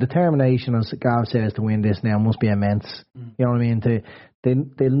 the determination, as Gav says, to win this now must be immense. You know what I mean?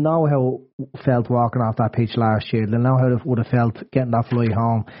 They'll know how it felt walking off that pitch last year. They'll know how it would have felt getting that flight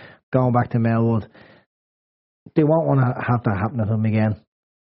home, going back to Melwood. They won't want to have that happen to them again.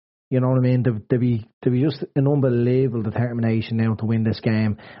 You know what I mean? There'll be just an unbelievable determination now to win this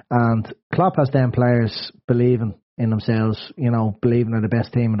game. And Klopp has them players believing in themselves, you know, believing they're the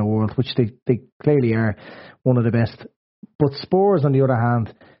best team in the world, which they clearly are, one of the best. But Spurs, on the other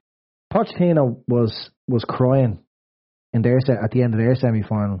hand, Pochettino was crying in their at the end of their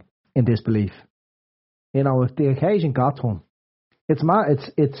semi-final in disbelief. You know, if the occasion got to him,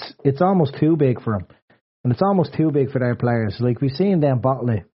 it's almost too big for him. And it's almost too big for their players. Like, we've seen them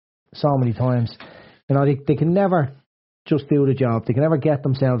bottle it so many times. You know, they can never just do the job. They can never get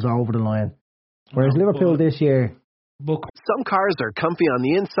themselves over the line. Whereas Liverpool this year... Some cars are comfy on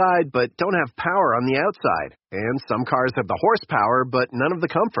the inside, but don't have power on the outside. And some cars have the horsepower, but none of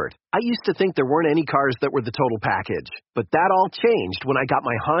the comfort. I used to think there weren't any cars that were the total package. But that all changed when I got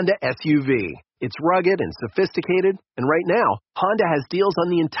my Honda SUV. It's rugged and sophisticated, and right now, Honda has deals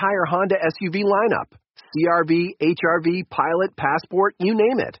on the entire Honda SUV lineup. CR-V, HR-V, Pilot, Passport, you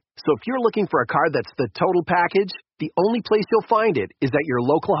name it. So if you're looking for a car that's the total package, the only place you'll find it is at your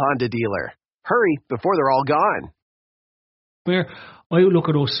local Honda dealer. Hurry before they're all gone. Where I look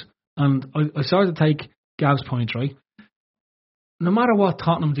at us, and I sort of take Gav's point, right? No matter what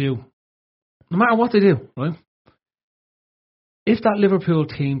Tottenham do, no matter what they do, right? If that Liverpool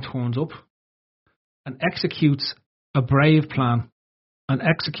team turns up and executes a brave plan and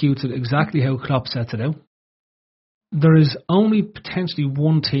executes it exactly how Klopp sets it out, there is only potentially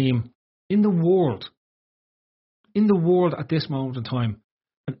one team in the world at this moment in time,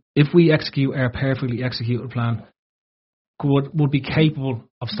 and if we execute our perfectly executed plan, would be capable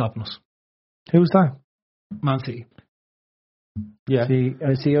of stopping us. Who's that? Man City. Yeah.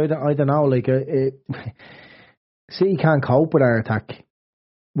 See, I don't know. Like, City can't cope with our attack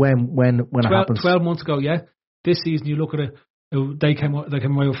when it happens. 12 months ago, yeah. This season, you look at it, they came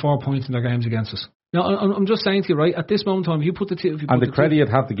away with 4 points in their games against us. Now, I'm just saying to you, right, at this moment in time, if you put the credit you'd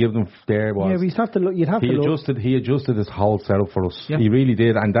have to give them there was... Yeah, but He adjusted his whole setup for us. Yeah. He really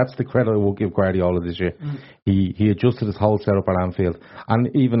did, and that's the credit I will give Guardiola this year. He adjusted his whole setup at Anfield.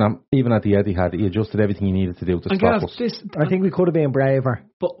 And even at the Etihad, he adjusted everything he needed to do to stop us. I think we could have been braver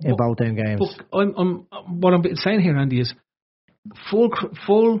in both them games. But what I'm saying here, Andy, is full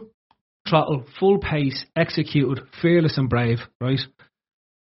throttle, full pace, executed, fearless and brave, right?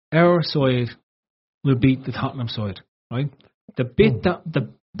 Our side will beat the Tottenham side, right? The bit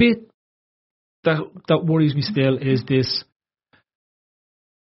that worries me still is this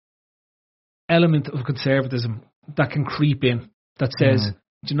element of conservatism that can creep in that says,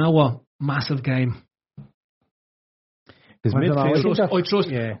 do you know what? Massive game. His midfield,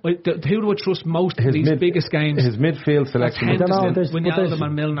 who do I trust most in these biggest games? His midfield selection. Wijnaldum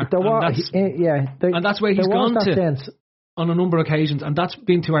and Milner. And that's where he's gone to on a number of occasions, and that's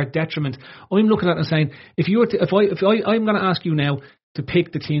been to our detriment. I'm looking at it and saying, I'm going to ask you now to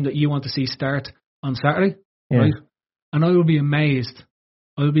pick the team that you want to see start on Saturday, right? And I will be amazed.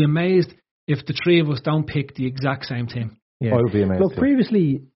 I will be amazed if the three of us don't pick the exact same team. I will be amazed. Look,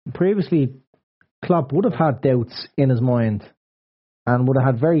 previously, Klopp would have had doubts in his mind and would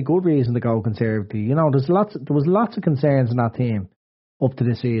have had very good reason to go conservative. You know, there was lots of concerns in that team up to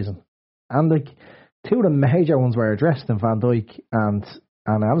this season, and like two of the major ones were addressed in Van Dijk and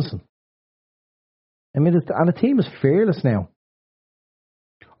Alisson. I mean, and the team is fearless now.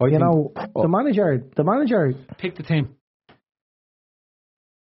 The manager pick the team.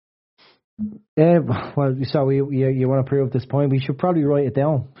 Well, so you want to prove this point? We should probably write it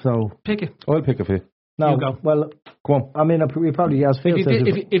down. So pick it. I'll pick a few. No, you go. Well, go on. I mean, we probably has.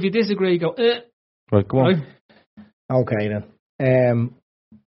 If you disagree, go. Right, go on. Right? Okay then.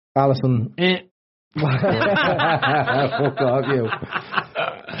 Alisson. Fuck off you.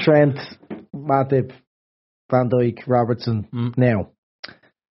 Trent, Matip, Van Dijk, Robertson. Now,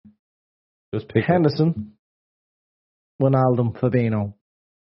 just pick Henderson, Wijnaldum, Fabinho.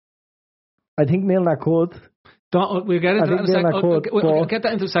 I think Milner could. We'll get into that in a second. We'll get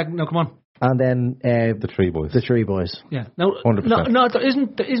that into a second. No, come on. And then the three boys. The three boys. Yeah. No, 100%. No, there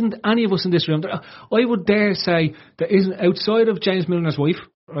isn't any of us in this room. I would dare say there isn't, outside of James Milner's wife,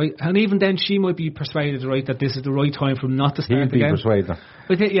 right? And even then, she might be persuaded, right, that this is the right time for him not to start the game. He'd be persuaded.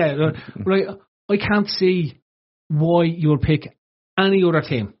 I think, right. I can't see why you would pick any other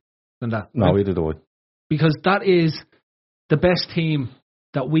team than that. No, right? either do I. Because that is the best team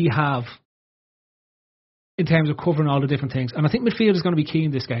that we have in terms of covering all the different things. And I think midfield is going to be key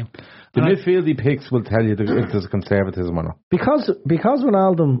in this game. The midfield he picks will tell you if there's conservatism or not. Because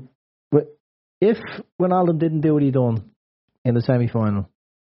Wijnaldum, if Wijnaldum didn't do what he done in the semi-final,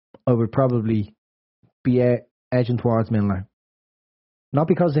 I would probably be edging towards Milner. Not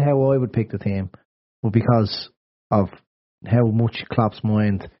because of how I would pick the team, but because of how much Klopp's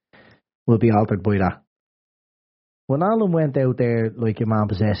mind will be altered by that. Wijnaldum went out there like a man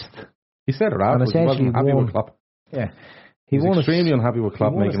possessed. He said it afterwards. He wasn't happy with Klopp. Yeah. He was extremely unhappy with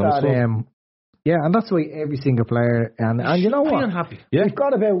Klopp making him sub. Yeah, and that's why every single player, and you know what? Unhappy. Yeah. We've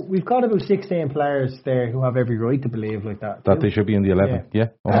got about 16 players there who have every right to believe like that. That they should be in the 11. Yeah,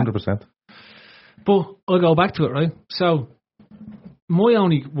 100%. But I'll go back to it, right? So my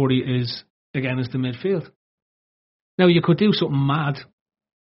only worry is the midfield. Now you could do something mad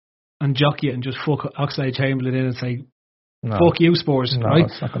and jockey it and just fuck Oxlade-Chamberlain in and say, fuck you, Spurs, right?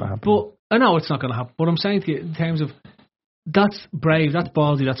 It's not going to happen. But I know it's not going to happen. But I'm saying to you, in terms of that's brave, that's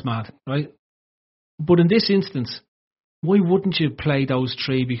ballsy, that's mad, right? But in this instance, why wouldn't you play those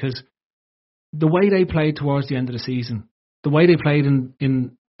three? Because the way they played towards the end of the season, the way they played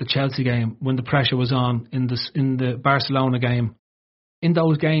in the Chelsea game when the pressure was on, in the Barcelona game, in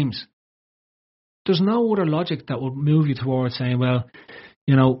those games, there's no other logic that would move you towards saying, well,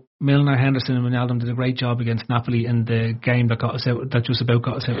 you know, Milner, Henderson and Wijnaldum did a great job against Napoli in the game that got us out, that just about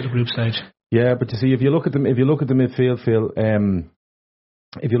got us out of the group stage. Yeah, but you see, if you look at the midfield, Phil,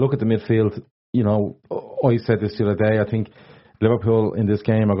 if you look at the midfield, you know, I said this the other day, I think Liverpool in this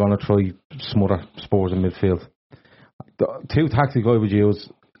game are going to try smother Spurs in midfield. The two tactics I would use,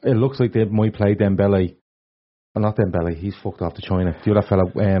 it looks like they might play Dembele. Well, not Dembele, he's fucked off to China. The other fella,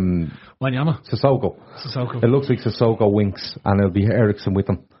 Wanyama. Sissoko. It looks like Sissoko winks, and it'll be Eriksen with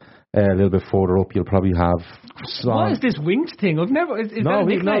him. A little bit further up, you'll probably have Son. What is this winks thing? I've never.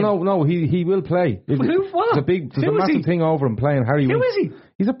 No. He will play. What? There's a massive thing over him playing Harry Winks. Who is he?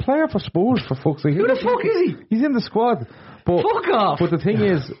 He's a player for Spurs, for fuck's sake. Who the fuck is he? He's in the squad. But, fuck off. But the thing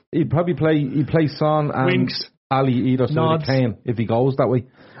is, he'd probably play Son and Winks. Ali either side of Kane if he goes that way,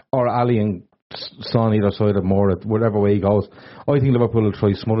 or Ali and Son either side of Moura, whatever way he goes. I think Liverpool will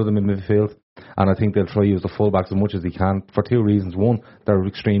try smother them in midfield, and I think they'll try use the fullbacks as much as they can for two reasons. One, they're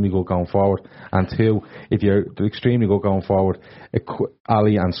extremely good going forward, and two, if they're extremely good going forward,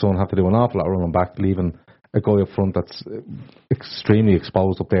 Ali and Son have to do an awful lot of running back, leaving a guy up front that's extremely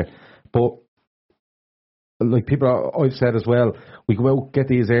exposed up there. But like I've said as well, we go out, get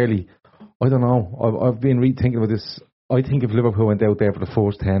these early. I don't know. I've been rethinking about this. I think if Liverpool went out there for the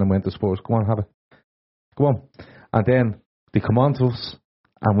first 10 and went to Spurs, go on, have it. Go on. And then they come on to us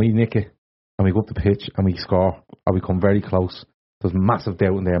and we nick it and we go up the pitch and we score or we come very close There's massive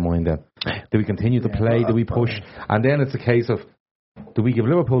doubt in their mind then. Do we continue to play? Do we push? And then it's a case of, do we give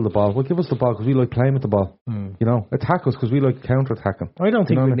Liverpool the ball? Well, give us the ball because we like playing with the ball. You know, attack us because we like counter-attacking. I don't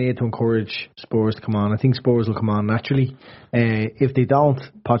think we need to encourage Spurs to come on. I think Spurs will come on naturally. If they don't,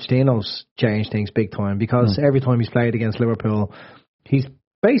 Pochettino's changed things big time because every time he's played against Liverpool, he's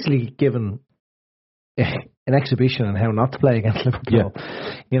basically given an exhibition on how not to play against Liverpool.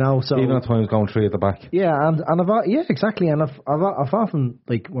 You know, so even at times going 3 at the back. Yeah, and exactly. And I've often,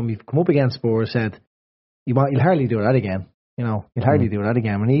 like, when we've come up against Spurs, said you'll hardly do that again. You know, he'll hardly do that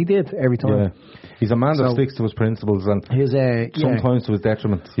again, and he did every time. Yeah. He's a man that sticks to his principles, and sometimes to his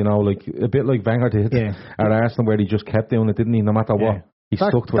detriment. You know, like a bit like Wenger did at Arsenal, where he just kept doing it, didn't he? No matter what, he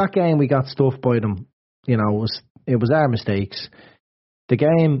stuck to it. That game we got stuffed by them. You know, it was our mistakes. The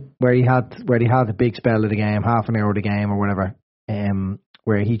game where he had a big spell of the game, half an hour of the game or whatever,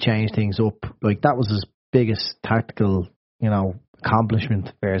 where he changed things up, like that was his biggest tactical, you know,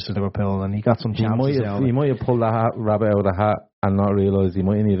 accomplishment versus Liverpool, and he got some chances. He might have pulled that rabbit out of the hat and not realised he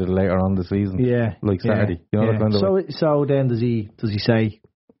might have needed it later on the season. Yeah, like Saturday. You know, that kind of way. So then does he say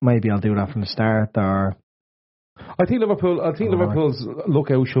maybe I'll do that from the start? Or I think Liverpool's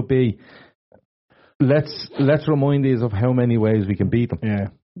lookout should be let's remind us of how many ways we can beat them. Yeah,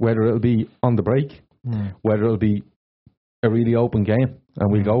 whether it'll be on the break, whether it'll be a really open game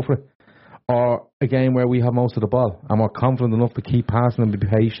and we'll go for it, or a game where we have most of the ball and we're confident enough to keep passing and be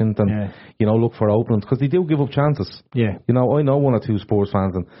patient and you know, look for openings, because they do give up chances. Yeah, you know, I know 1 or 2 Spurs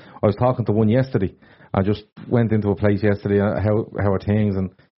fans, and I was talking to one yesterday. I just went into a place yesterday. How are things?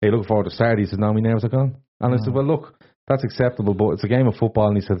 And they look forward to Saturday. He said, "No, my nerves are gone." And I said, "Well, look, that's acceptable, but it's a game of football."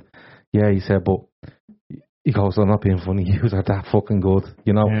 And he said, "Yeah," he said, "but." He goes, "I'm not being funny. You are that fucking good,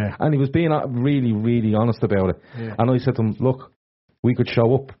 you know." Yeah. And he was being really, really honest about it. Yeah. And I said to him, "Look, we could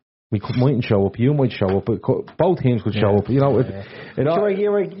show up. We mightn't show up. You might show up. Both teams could show up. You know."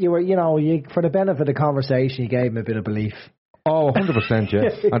 You were, you know, for the benefit of the conversation, you gave him a bit of belief. Oh, 100%, yeah.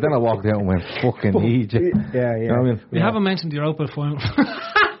 And then I walked out and went, "Fucking Egypt." Yeah. You know what I mean? We haven't mentioned the Europa final.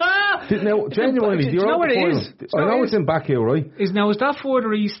 Now, genuinely, the Europa final. I know it's in Baku, right? Is that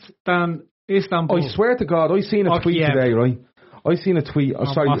further east than Istanbul? I swear to God, I seen a tweet today, right? I seen a tweet.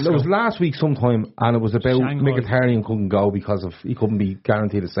 Sorry, Moscow. It was last week sometime, and it was about Mkhitaryan couldn't go because he couldn't be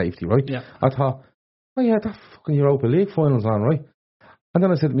guaranteed his safety, right? Yeah. I thought, oh yeah, that fucking Europa League final's on, right? And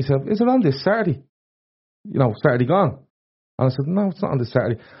then I said to myself, is it on this Saturday? You know, Saturday gone. And I said, no, it's not on this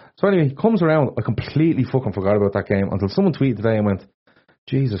Saturday. So anyway, he comes around. I completely fucking forgot about that game until someone tweeted today and went,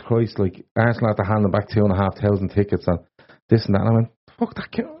 Jesus Christ, like Arsenal had to hand them back 2,500 tickets and this and that. And I went, fuck,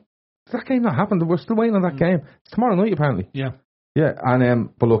 that game not happened. We're still waiting on that game. It's tomorrow night apparently. Yeah. Yeah, and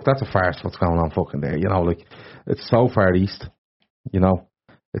but look, that's a farce what's going on fucking there. You know, like, it's so far east. You know,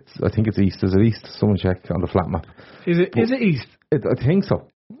 I think it's east. Is it east? Someone check on the flat map. Is it east? I think so.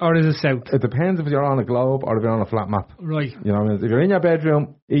 Or is it south? It depends if you're on a globe or if you're on a flat map. Right. You know, if you're in your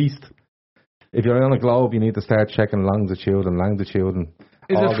bedroom, east. If you're on a globe, you need to start checking longitude. And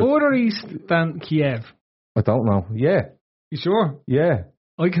is it further east than Kiev? I don't know. Yeah. You sure? Yeah.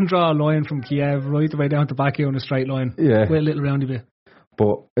 I can draw a line from Kiev right the way down to Baku on a straight line. Yeah. With a little roundy bit.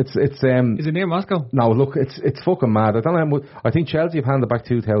 But it's Is it near Moscow? No, look, it's fucking mad. I don't know how much. I think Chelsea have handed back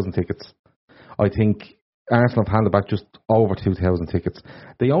 2,000 tickets. I think Arsenal have handed back just over 2,000 tickets.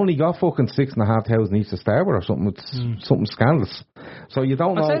 They only got fucking 6,500 each to start with or something. It's something scandalous. So you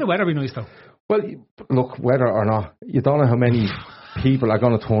don't know. I'd say the weather would be nice though. Well, look, whether or not, you don't know how many people are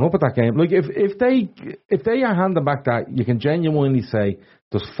going to turn up at that game. Like, if they are handing back that, you can genuinely say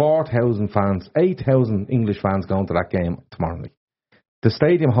there's 4,000 fans, 8,000 English fans going to that game tomorrow night. The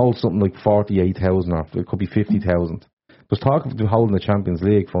stadium holds something like 48,000 or it could be 50,000. There's talk of holding the Champions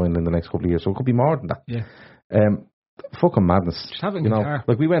League final in the next couple of years, so it could be more than that. Yeah. Fucking madness. Just have it in Qatar.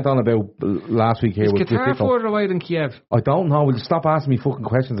 Like we went on about last week here. Is Qatar further away than Kiev? I don't know. Will you stop asking me fucking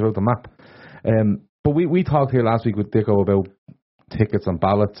questions about the map? But we talked here last week with Dicko about tickets and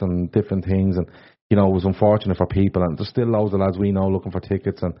ballots and different things, and you know, it was unfortunate for people, and there's still loads of lads we know looking for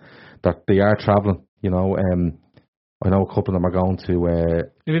tickets, and that they are travelling. You know, I know a couple of them are going to.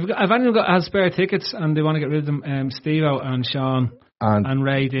 If anyone has spare tickets and they want to get rid of them, Steve-O and Sean and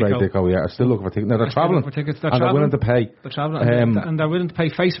Ray Dicko. Ray Dicko, yeah, are still looking for tickets. Now they're travelling, they're willing to pay. They're travelling, and they're willing to pay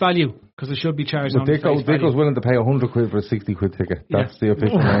face value because they should be charged. Well, Dicko's willing to pay 100 quid for a 60 quid ticket. That's the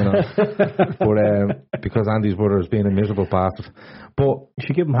official line on it. But because Andy's brother is being a miserable bastard. But you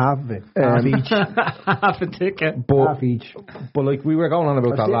should give him half of it, half each, half a ticket, half each. But like we were going on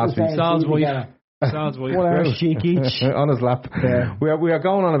about that last week. Sal's wife. 1 hour chic each on his lap. Yeah. We are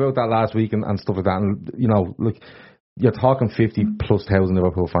going on about that last week and stuff like that, and you know, like you're talking 50,000+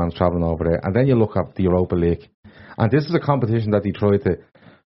 Liverpool fans travelling over there, and then you look at the Europa League, And this is a competition that they try to,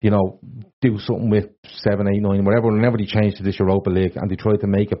 do something with 7, 8, 9, whatever. Whenever they change to this Europa League, and they try to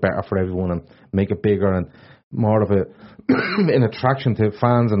make it better for everyone and make it bigger and more of an attraction to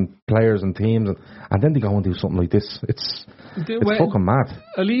fans and players and teams, and then they go and do something like this. It's fucking mad.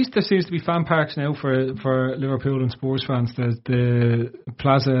 At least there seems to be fan parks now for Liverpool and Spurs fans. There's the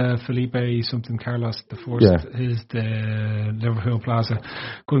Plaza Felipe something Carlos the first is the Liverpool Plaza.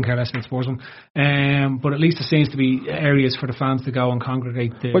 Couldn't care less about Spurs one. But at least there seems to be areas for the fans to go and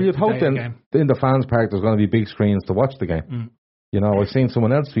congregate. Well, you'd hope then in the fans park there's going to be big screens to watch the game. I've seen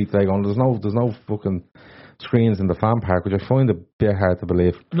someone else tweet today going, there's no fucking screens in the fan park, which I find a bit hard to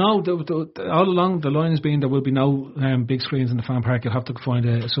believe. No, all along the line has been there will be no big screens in the fan park. You'll have to find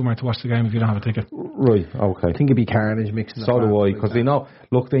somewhere to watch the game if you don't have a ticket. Right, okay. I think it'd be carnage mixing. So do I, because they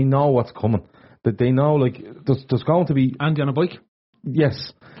know what's coming. That they know, there's going to be... Andy on a bike?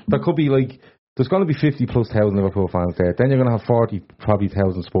 Yes. There could be, there's going to be 50,000+ Liverpool fans there. Then you're going to have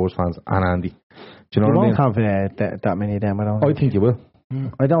 40,000 Spurs fans and Andy. Do you know what I mean? You won't have that many of them, I think you will.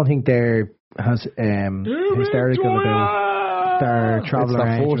 I don't think they're hysterical about their travel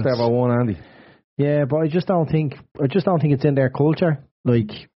arrangements. It's their first ever one, Andy. Yeah, but I just don't think it's in their culture. No,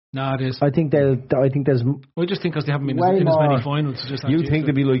 it is. I think there's. I just think because they haven't been in as many finals. You think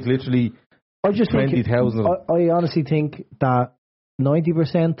there'd be literally 20,000? I honestly think that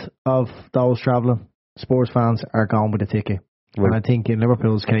 90% of those travelling Spurs fans are going with a ticket, and I think in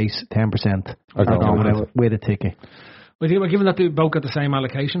Liverpool's case, 10% are going with a ticket. Well, given that they both got the same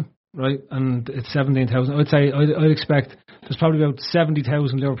allocation, right, and it's 17,000, I'd expect there's probably about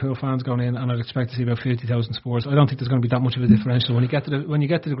 70,000 Liverpool fans going in, and I'd expect to see about 50,000 Spurs. I don't think there's going to be that much of a differential when you get to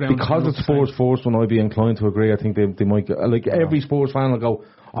the ground. Because it's Spurs first, when I'd be inclined to agree. I think they might get, every Spurs fan will go,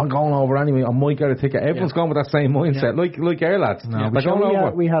 I'm going over anyway, I might get a ticket. Everyone's going with that same mindset, like our lads.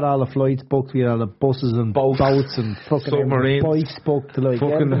 We had all the flights booked, we had all the buses and boats and fucking submarines, bikes booked,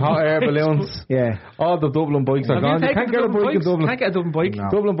 fucking hot air balloons. All the Dublin bikes are gone. You can't get a bike in Dublin. Can't get a Dublin bike. No.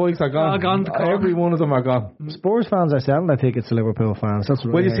 Dublin bikes are gone. Every one of them are gone. Spurs fans are selling their tickets to Liverpool fans. That's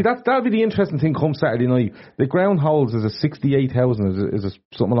what you see, that'll be the interesting thing come Saturday night. The ground holds is a 68,000. Is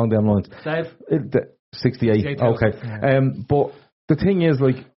something along them lines. 68. Okay. But the thing is,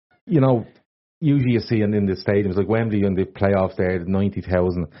 usually you see in the stadiums like Wembley in the playoffs there,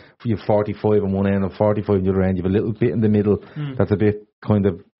 90,000. You have 45 on one end and 45 on the other end. You have a little bit in the middle that's a bit kind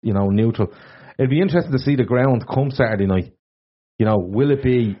of neutral. It'd be interesting to see the ground come Saturday night. Will it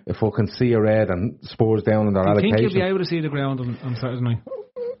be a fucking sea of red and Spurs down in their allocation? Do you think you'll be able to see the ground on Saturday night?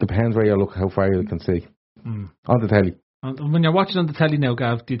 Depends where you look, how far you can see. On the telly. And when you're watching on the telly now,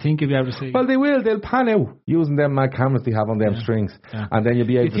 Gav, do you think you'll be able to see? Well, they will. They'll pan out using them mad cameras they have on them strings. Yeah. And then you'll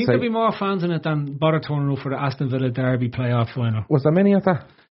be able to say... Do you think there'll be more fans in it than bother turning up for the Aston Villa Derby playoff final? Was there many of that?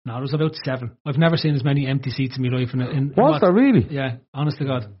 No, there was about 7. I've never seen as many empty seats in my life. Was there really? Yeah, honest to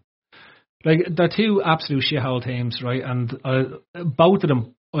God. They're two absolute shithole teams, right? And both of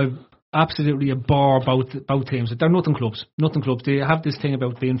them, I've absolutely abhor both teams. They're nothing clubs. They have this thing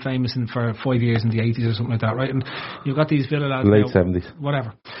about being famous for 5 years in the 80s or something like that, right? And you've got these Villa lads late 70s,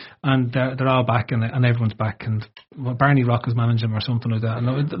 whatever, and they're all back and everyone's back, and Barney Rock is managing them or something like that.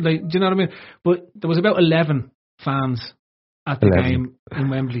 And do you know what I mean? But there was about 11 fans at the game in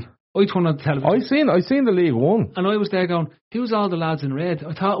Wembley. I turned on the television. I seen the League One, and I was there going, who's all the lads in red?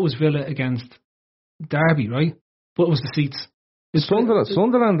 I thought it was Villa against Derby, right? But it was the seats.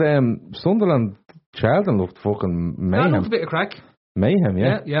 Sunderland, Charlton looked fucking mayhem. That looked a bit of crack. Mayhem,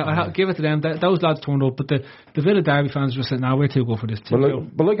 yeah. Yeah, I give it to them. Those lads turned up, but the Villa Derby fans just said, "No, we're too good for this."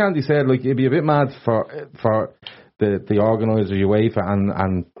 But like Andy said, it'd be a bit mad for the organisers, UEFA,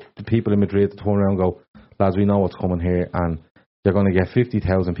 and the people in Madrid to turn around and go, lads, we know what's coming here, and you're going to get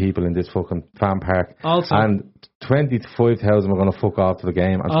 50,000 people in this fucking fan park. Also, and 25,000 are going to fuck off to the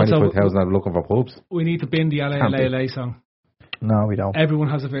game, and 25,000 are looking for pubs. We need to bin the LA song. No, we don't. Everyone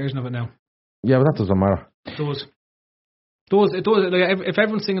has a version of it now. Yeah, but that doesn't matter. It does. If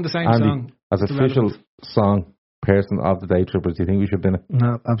everyone's singing the same song. As official song person of the Day Trippers, do you think we should bin it?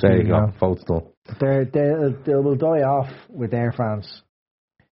 No, absolutely there you not. Go. Vote's done. They will die off with their fans.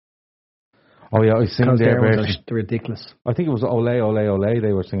 Oh yeah, I was singing their version. They're ridiculous. I think it was Ole Ole Ole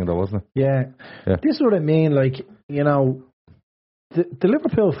they were singing though, wasn't it? Yeah. This is what I mean, the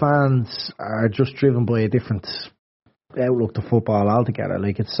Liverpool fans are just driven by a different outlook to football altogether.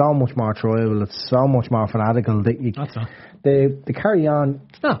 It's so much more tribal, it's so much more fanatical that they carry on.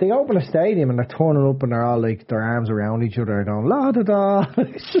 They open a stadium and they're turning up and they're all their arms around each other going la da da.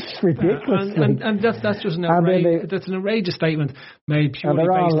 It's just ridiculous. And that's just that's an outrageous statement made purely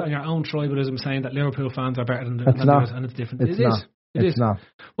based on your own tribalism, saying that Liverpool fans are better than others, and it's different. It is. It's not.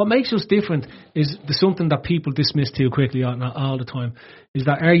 What makes us different is something that people dismiss too quickly all the time, is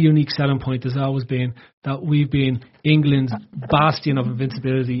that our unique selling point has always been that we've been England's bastion of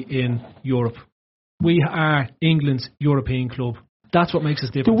invincibility in Europe. We are England's European club. That's what makes us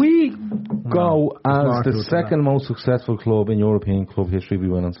different. Do we go as the second most successful club in European club history we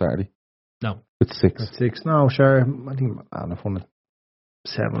win on Saturday? No. It's 6. It's 6. No, sure. I think Milan have won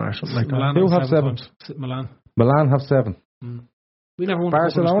 7 or something like Milan that. Who have 7? Milan have 7. We never won.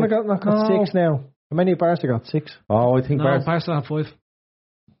 Barcelona got 6 now. How many have Barca got? 6? Oh, I think Barca have 5.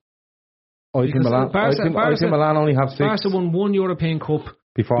 I think Milan only have 6. Barca won 1 European Cup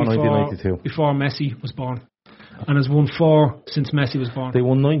before 1992. Before Messi was born. And has won 4 since Messi was born. They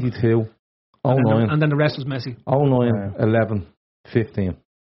won 92, 09. And then the rest was Messi. 09, 11, 15.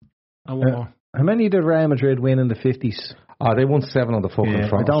 And 1 more. How many did Real Madrid win in the 50s? They won 7 on the fucking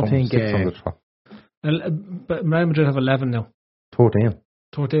trot. I don't think... 6 on the trot. But Real Madrid have 11 now. 14.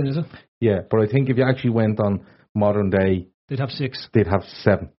 14, is it? Yeah, but I think if you actually went on modern day... They'd have 6. They'd have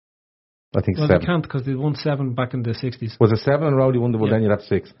 7. I think 7. Well, they can't because they won 7 back in the 60s. Was it 7 in a row they won? Well, then you'd have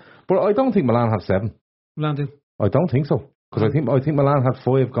 6. But I don't think Milan have 7. Milan do. I don't think so. Because I think Milan had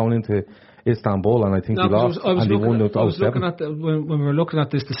 5 going into Istanbul, and I think they lost, and they won the 07. I was looking at when we were looking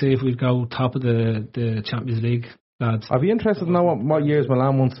at this to see if we'd go top of the Champions League, lads. I'd be interested to know what years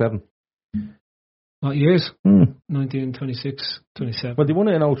Milan won 7. What years? 1926, 27. Well, they won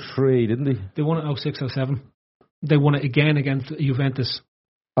it in 03, didn't they? They won it 06, 07. They won it again against Juventus.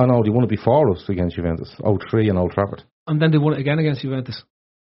 Oh no, they won it before us against Juventus, 03 and Old Trafford. And then they won it again against Juventus.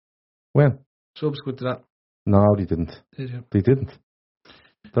 When? Subsequent to that. No, they didn't. Did you? They didn't.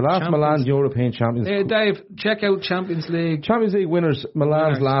 The last Milan European Champions League. Dave, check out Champions League. Champions League winners,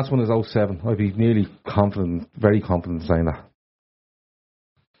 Milan's last one is 07. I'd be nearly confident, very confident in saying that.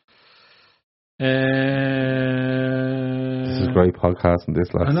 This is great podcasting,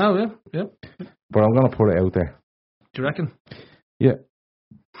 this, lads. I know, yeah. But I'm going to put it out there. Do you reckon? Yeah.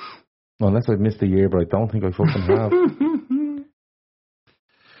 Unless I've missed a year, but I don't think I fucking have.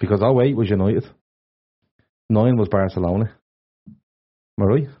 Because 08 was United. 9 was Barcelona. Am I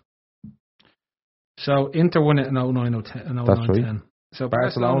right? So Inter won it in 09, 10. That's right. 10. So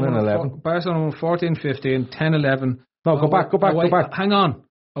Barcelona in 11. Barcelona won 14, 15, 10, 11. No, go back. Hang on.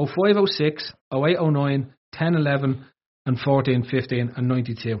 05, 06, 08, 09, 10, 11, and 14, 15, and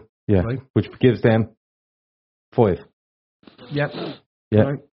 92. Yeah, right? Which gives them 5. Yep. Yeah.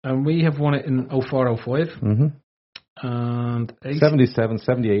 Right. And we have won it in 04, 05. Mm-hmm. And 77,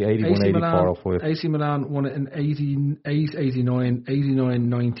 78, 81, 84, 05. AC Milan won it in 88, 89, 89,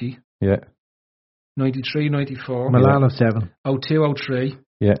 90. Yeah. 93, 94. Milan of 7. 02, 03.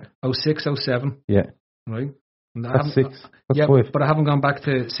 Yeah. 06, 07. Yeah. Right. And That's 6. That's 5. But I haven't gone back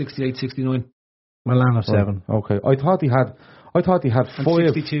to 68, 69. Milan of 7. Okay. I thought he had 5.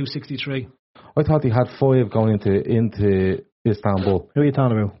 62, 63. I thought he had 5 going into Istanbul. Who are you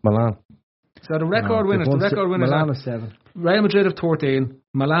talking about? Milan. So the record winners Milan of 7. Real Madrid have 14,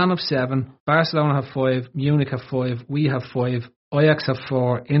 Milan have 7, Barcelona have 5, Munich have 5, we have 5, Ajax have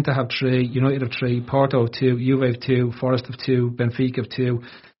 4, Inter have 3, United have 3, Porto have 2, Juve have 2, Forest have 2, Benfica have 2,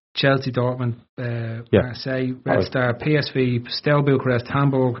 Chelsea, Dortmund, Marseille, Red Star, PSV, Steaua Bucharest,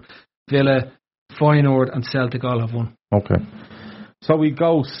 Hamburg, Villa, Feyenoord and Celtic all have 1. Okay. So we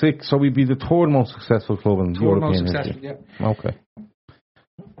go 6, so we'd be the 3rd most successful club in European history. Yeah. Okay.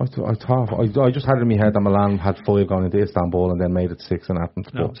 I just had it in my head that Milan had 5 going into Istanbul and then made it 6 in Athens.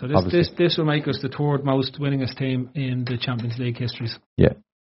 No, so this will make us the 3rd most winningest team in the Champions League histories. Yeah.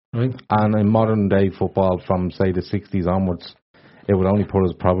 Right. And in modern day football, from say the 60s onwards, it would only put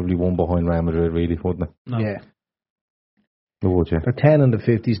us probably 1 behind Real Madrid, really, wouldn't it? No. Yeah. It would, yeah. The 10 and the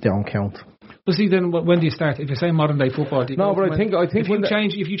 50s don't count. Well, see, then when do you start? If you say modern day football, do you no, but I think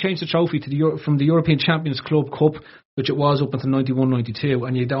if you change the trophy to from the European Champions Club Cup, which it was up until 91, 92,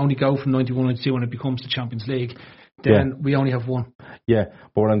 and you only go from 91, 92 when it becomes the Champions League, then we only have 1. Yeah,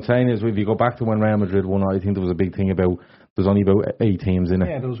 but what I'm saying is, if you go back to when Real Madrid won, I think there was a big thing about there's only about 8 teams in it.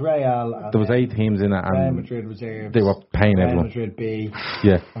 Yeah, there was Real. There was 8 teams in it, and Real Madrid reserves. They were paying Real everyone. Madrid B.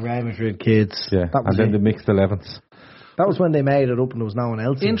 Yeah. Real Madrid kids. Yeah, and then the mixed 11s. That was when they made it up and there was no one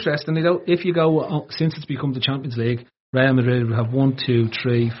else. Interestingly, though, if you go since it's become the Champions League, Real Madrid will have 1, 2,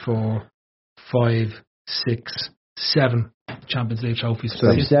 3, 4, 5, 6, 7 Champions League trophies.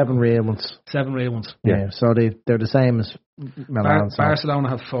 So 7 real ones. 7 real ones. Yeah. So they're the same as Milan. Barcelona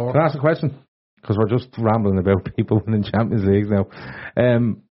have 4. Can I ask a question? Because we're just rambling about people winning Champions Leagues now.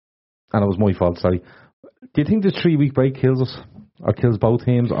 And it was my fault, sorry. Do you think the 3-week break kills us? Or kills both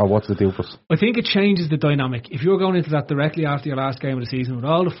teams, or what's it do for us? I think it changes the dynamic. If you're going into that directly after your last game of the season with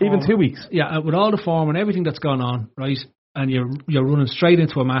all the form, even 2 weeks, with all the form and everything that's gone on, right? and you're running straight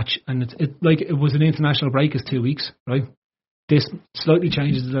into a match, and it was an international break is 2 weeks, right? This slightly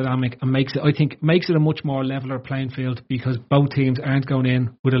changes the dynamic and makes it a much more leveler playing field, because both teams aren't going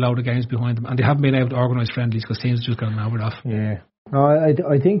in with a load of games behind them, and they haven't been able to organise friendlies because teams are just going over off. Yeah, no,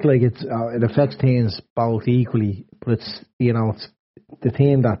 I think like it affects teams both equally, but it's it's the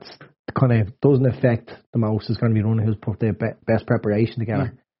team that's kind of doesn't affect the most is going to be running who's put their best preparation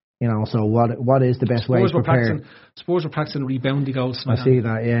together. So what is the best way to prepare? Spurs were practicing rebounding goals. I see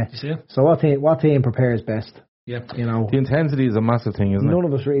that, yeah. You see it? So what team prepares best? Yeah. The intensity is a massive thing, isn't it? None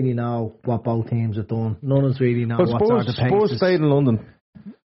of us really know what both teams have done. None of us really know what sort of pace. Spurs stayed in London.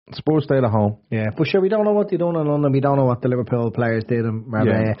 Spurs stayed at home. Yeah, but sure, we don't know what they done in London. We don't know what the Liverpool players did in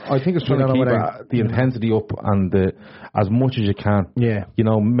Marbella. Yeah. I think it's trying to keep the intensity up and as much as you can. Yeah.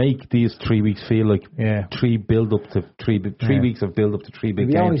 Make these 3 weeks feel like three weeks of build up to three big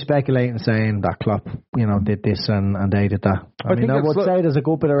games. We're only speculating saying that Klopp, did this and they did that. I would say there's a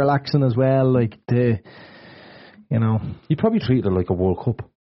good bit of relaxing as well, you probably treat it like a World Cup.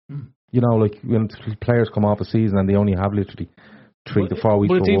 Like when players come off a season and they only have literally 3 to 4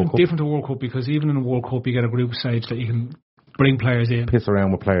 weeks. But it's even different to World Cup, because even in a World Cup you get a group stage that you can bring players in, piss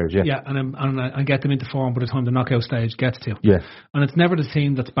around with players, and get them into form by the time the knockout stage gets to. Yeah, and it's never the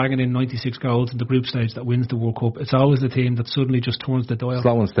team that's banging in 96 goals in the group stage that wins the World Cup. It's always the team that suddenly just turns the dial,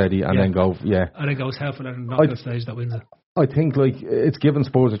 slow and steady, and then goes helpful in the knockout stage that wins it. I think it's given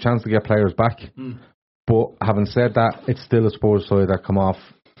Spurs a chance to get players back. But having said that, it's still a Spurs side that come off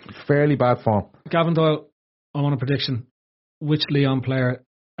fairly bad form. Gavin Doyle, I want a prediction. Which Leon player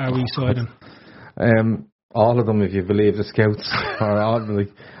are we siding? All of them, if you believe the scouts.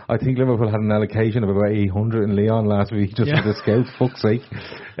 I think Liverpool had an allocation of about 800 in Leon last week just for the scouts, fuck's sake.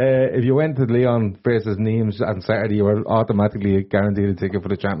 If you went to Leon versus Nimes on Saturday, you were automatically guaranteed a ticket for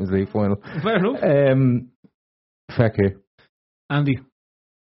the Champions League final. Fair enough. Fekir. Andy.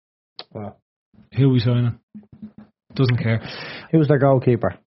 Wow. Who are we signing? Doesn't care. Who's their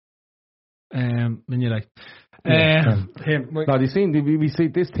goalkeeper? Mignolet. Him. No, we see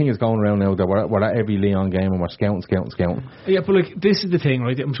this thing is going around now that we're at every Leon game and we're scouting. Yeah, but this is the thing,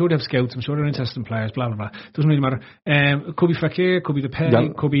 right? I'm sure they have scouts. I'm sure they're interested in players. Blah blah blah. Doesn't really matter. It could be Fekir, could be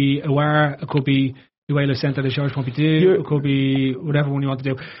Depay, could be Aouar, it could be Uela Centre de Georges Pompidou, it could be whatever one you want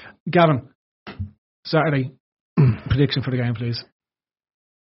to do. Gavin, Saturday prediction for the game, please.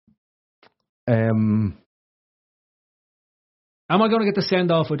 Am I going to get the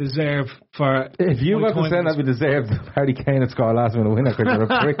send off I deserve for? If you got the send off you deserve, Harry Kane would score last minute winner because you're a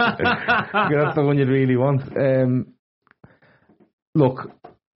prick. That's the one you really want. Look,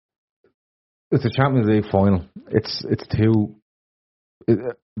 it's a Champions League final. It's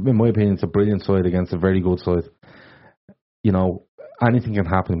in my opinion, it's a brilliant side against a very good side. Anything can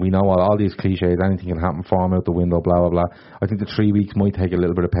happen. We know all these cliches. Anything can happen. Form out the window. Blah blah blah. I think the 3 weeks might take a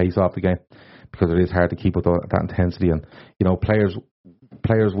little bit of pace off the game, because it is hard to keep with that intensity, and players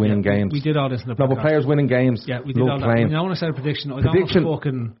winning games. We did all this in the podcast. No, but players winning games. Yeah, we did all that. I want to set a prediction. I'm going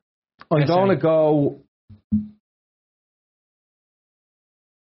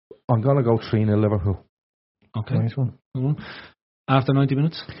to go 3-0 Liverpool. Okay. Nice one. After 90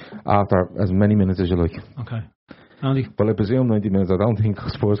 minutes? After as many minutes as you like. Okay. Andy? Well, I presume 90 minutes. I don't think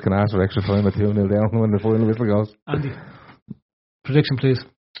Spurs can ask for extra time at 2-0 down when the final whistle goes. Andy? Prediction, please.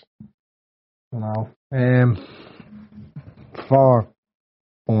 No. 4-1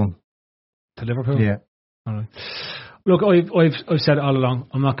 to Liverpool. Yeah. All right. Look, I've said it all along.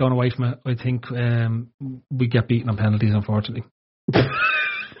 I'm not going away from it. I think we get beaten on penalties, unfortunately.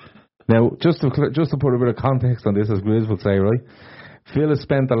 Now, just to put a bit of context on this, as Grizz would say, right? Phil has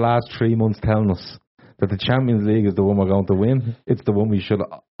spent the last 3 months telling us that the Champions League is the one we're going to win. It's the one we should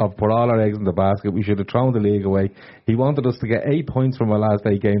have put all our eggs in the basket. We should have thrown the league away. He wanted us to get 8 points from our last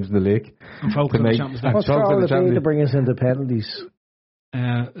 8 games in the league. And focus on the Champions League. What's all the day to bring us into penalties?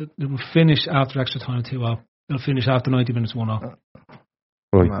 It will finish after extra time 2-0. It'll finish after 90 minutes 1-0.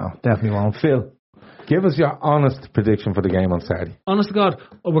 Right. No, definitely won't. Phil, give us your honest prediction for the game on Saturday. Honest to God,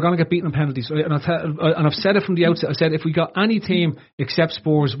 we're going to get beaten on penalties. Right? And I've said it from the outset. I said if we got any team except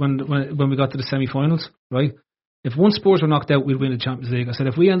Spurs when we got to the semi-finals, right? If once Spurs were knocked out, we'd win the Champions League. I said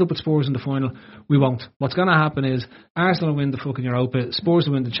if we end up with Spurs in the final, we won't. What's going to happen is Arsenal will win the fucking Europa, Spurs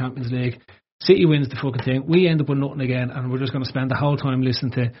will win the Champions League, City wins the fucking thing. We end up with nothing again, and we're just going to spend the whole time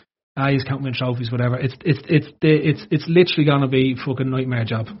listening to you can't win trophies, whatever. It's literally gonna be fucking nightmare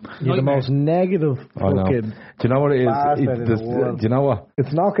job. You're the most negative fucking. Do you know what it is? Do you know what?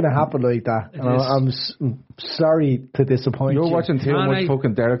 It's not gonna happen like that. And I'm sorry to disappoint you. You're watching too much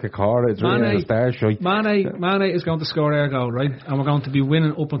fucking Derek O'Cora. It's really a star show. Mane is going to score their goal, right? And we're going to be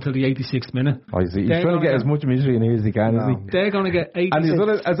winning up until the 86th minute. Oh, he's trying to get as much misery in here as he can, isn't he? They're going to get 86. And his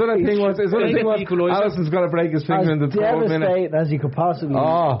other thing was Alisson's going to break his finger in the 12th minute. Devastating as you could possibly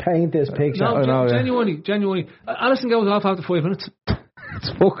paint this picture. No, genuinely. Alisson goes off after 5 minutes. It's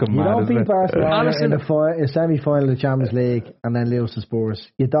fucking mad. You don't beat Barcelona in Alisson, the semi-final of the Champions League and then lose to Spurs.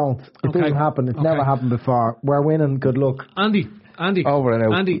 You don't. It doesn't happen. It's never happened before. We're winning. Good luck. Andy, over and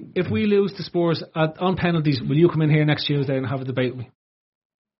out. Andy, if we lose to Spurs on penalties, will you come in here next Tuesday and have a debate with me?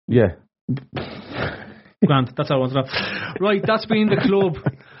 Yeah. Grant, that's all I wanted to know. Right, that's been the club.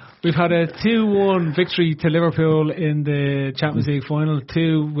 We've had a 2-1 victory to Liverpool in the Champions League final.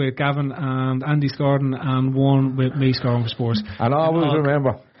 2 with Gavin and Andy scoring, and 1 with me scoring for Spurs. And always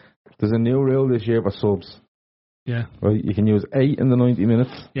remember, there's a new rule this year for subs. Yeah. Right, you can use 8 in the 90 minutes.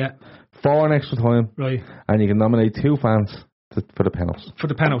 Yeah. 4 in extra time. Right. And you can nominate 2 fans for the penalties. For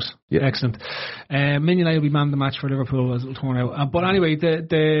the penalties. Yeah. Excellent. Mignolet will be man the match for Liverpool as it'll turn out. But anyway,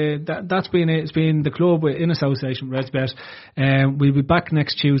 that's been it. It's been the club in association with RedsBet. We'll be back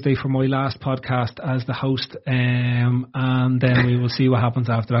next Tuesday for my last podcast as the host, and then we will see what happens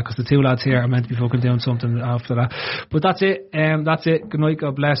after that, because the 2 lads here are meant to be fucking doing something after that. But that's it. That's it. Good night.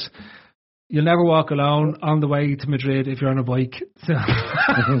 God bless. You'll never walk alone on the way to Madrid if you're on a bike.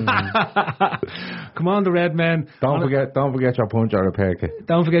 Come on, the red men. Don't forget your punch or repair kit.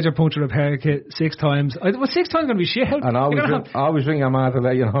 Don't forget your punch or repair kit 6 times. Well, 6 times going to be shit. And always ring your man to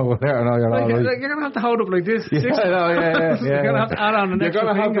let you know whether or not you're all right. You're going to have to hold up like this. Yeah, You're going to have to add on an extra You're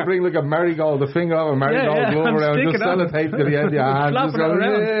going to have to bring like a marigold, the finger of a marigold glove around, just sellotape to the end of your hand.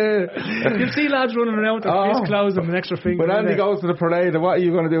 You see lads running around with their fist closed and an extra finger. But Andy goes to the parade, and what are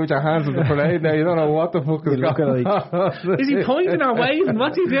you going to do with your hands at the parade now? You don't know what the fuck is going on. Is he pointing or waving?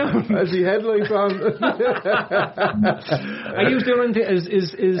 What's he doing? Has he headlights on? Are you doing anything? Is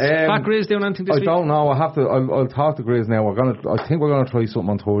Fat Grizz doing anything this week? I don't know. I'll talk to Grizz now. I think we're gonna try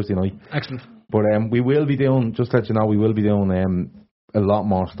something on Thursday night. Excellent. But we will be doing, just to let you know, we will be doing a lot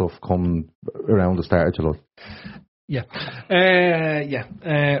more stuff coming around the start of July. Yeah.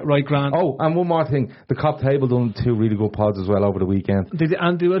 Right, Grant. Oh, and one more thing. The Cop Table done 2 really good pods as well over the weekend. They did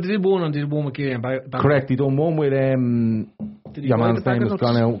one with Gillian. Correct. They done one with your man's name has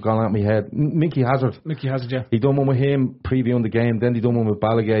gone out my head. Mickey Hazard. Yeah. He done one with him previewing the game. Then they done one with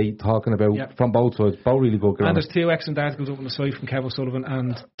Ballaghay talking about from both sides. Both really good. And there's 2 excellent articles up on the site from Kev O'Sullivan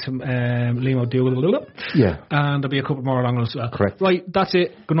and Liam O'Dougall. Yeah. And there'll be a couple more along as well. Correct. Right, that's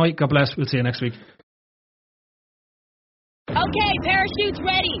it. Good night. God bless. We'll see you next week. Okay, parachutes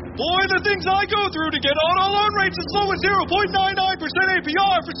ready. Boy, the things I go through to get auto loan rates as low as 0.99%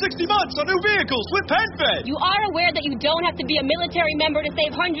 APR for 60 months on new vehicles with PenFed. You are aware that you don't have to be a military member to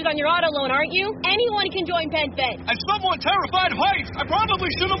save hundreds on your auto loan, aren't you? Anyone can join PenFed. As someone terrified of heights, I probably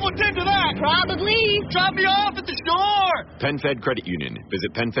should have looked into that. Probably. Drop me off at the store. PenFed Credit Union.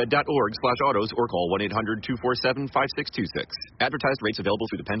 Visit PenFed.org/autos or call 1-800-247-5626. Advertised rates available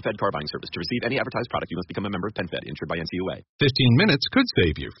through the PenFed car buying service. To receive any advertised product, you must become a member of PenFed, insured by NCUA. 15 minutes could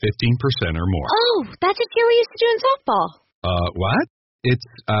save you 15% or more. Oh, that's a cheer we used to do in softball. What? It's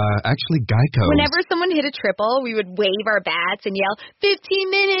actually Geico. Whenever someone hit a triple, we would wave our bats and yell, 15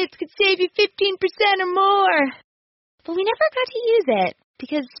 minutes could save you 15% or more. But we never got to use it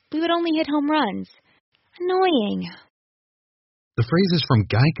because we would only hit home runs. Annoying. The phrase is from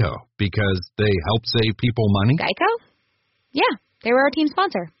Geico because they help save people money. Geico? Yeah, they were our team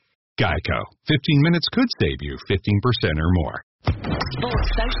sponsor. Geico. 15 minutes could save you 15% or more.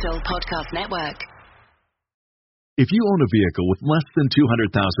 Sports Social Podcast Network. If you own a vehicle with less than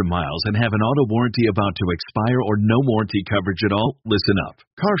 200,000 miles and have an auto warranty about to expire or no warranty coverage at all, listen up.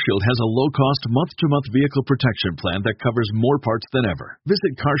 CarShield has a low-cost month-to-month vehicle protection plan that covers more parts than ever.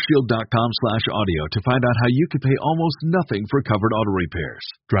 Visit carshield.com/audio to find out how you could pay almost nothing for covered auto repairs.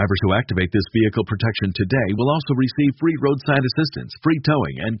 Drivers who activate this vehicle protection today will also receive free roadside assistance, free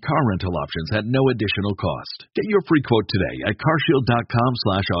towing, and car rental options at no additional cost. Get your free quote today at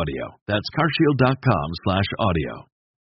carshield.com/audio. That's carshield.com/audio.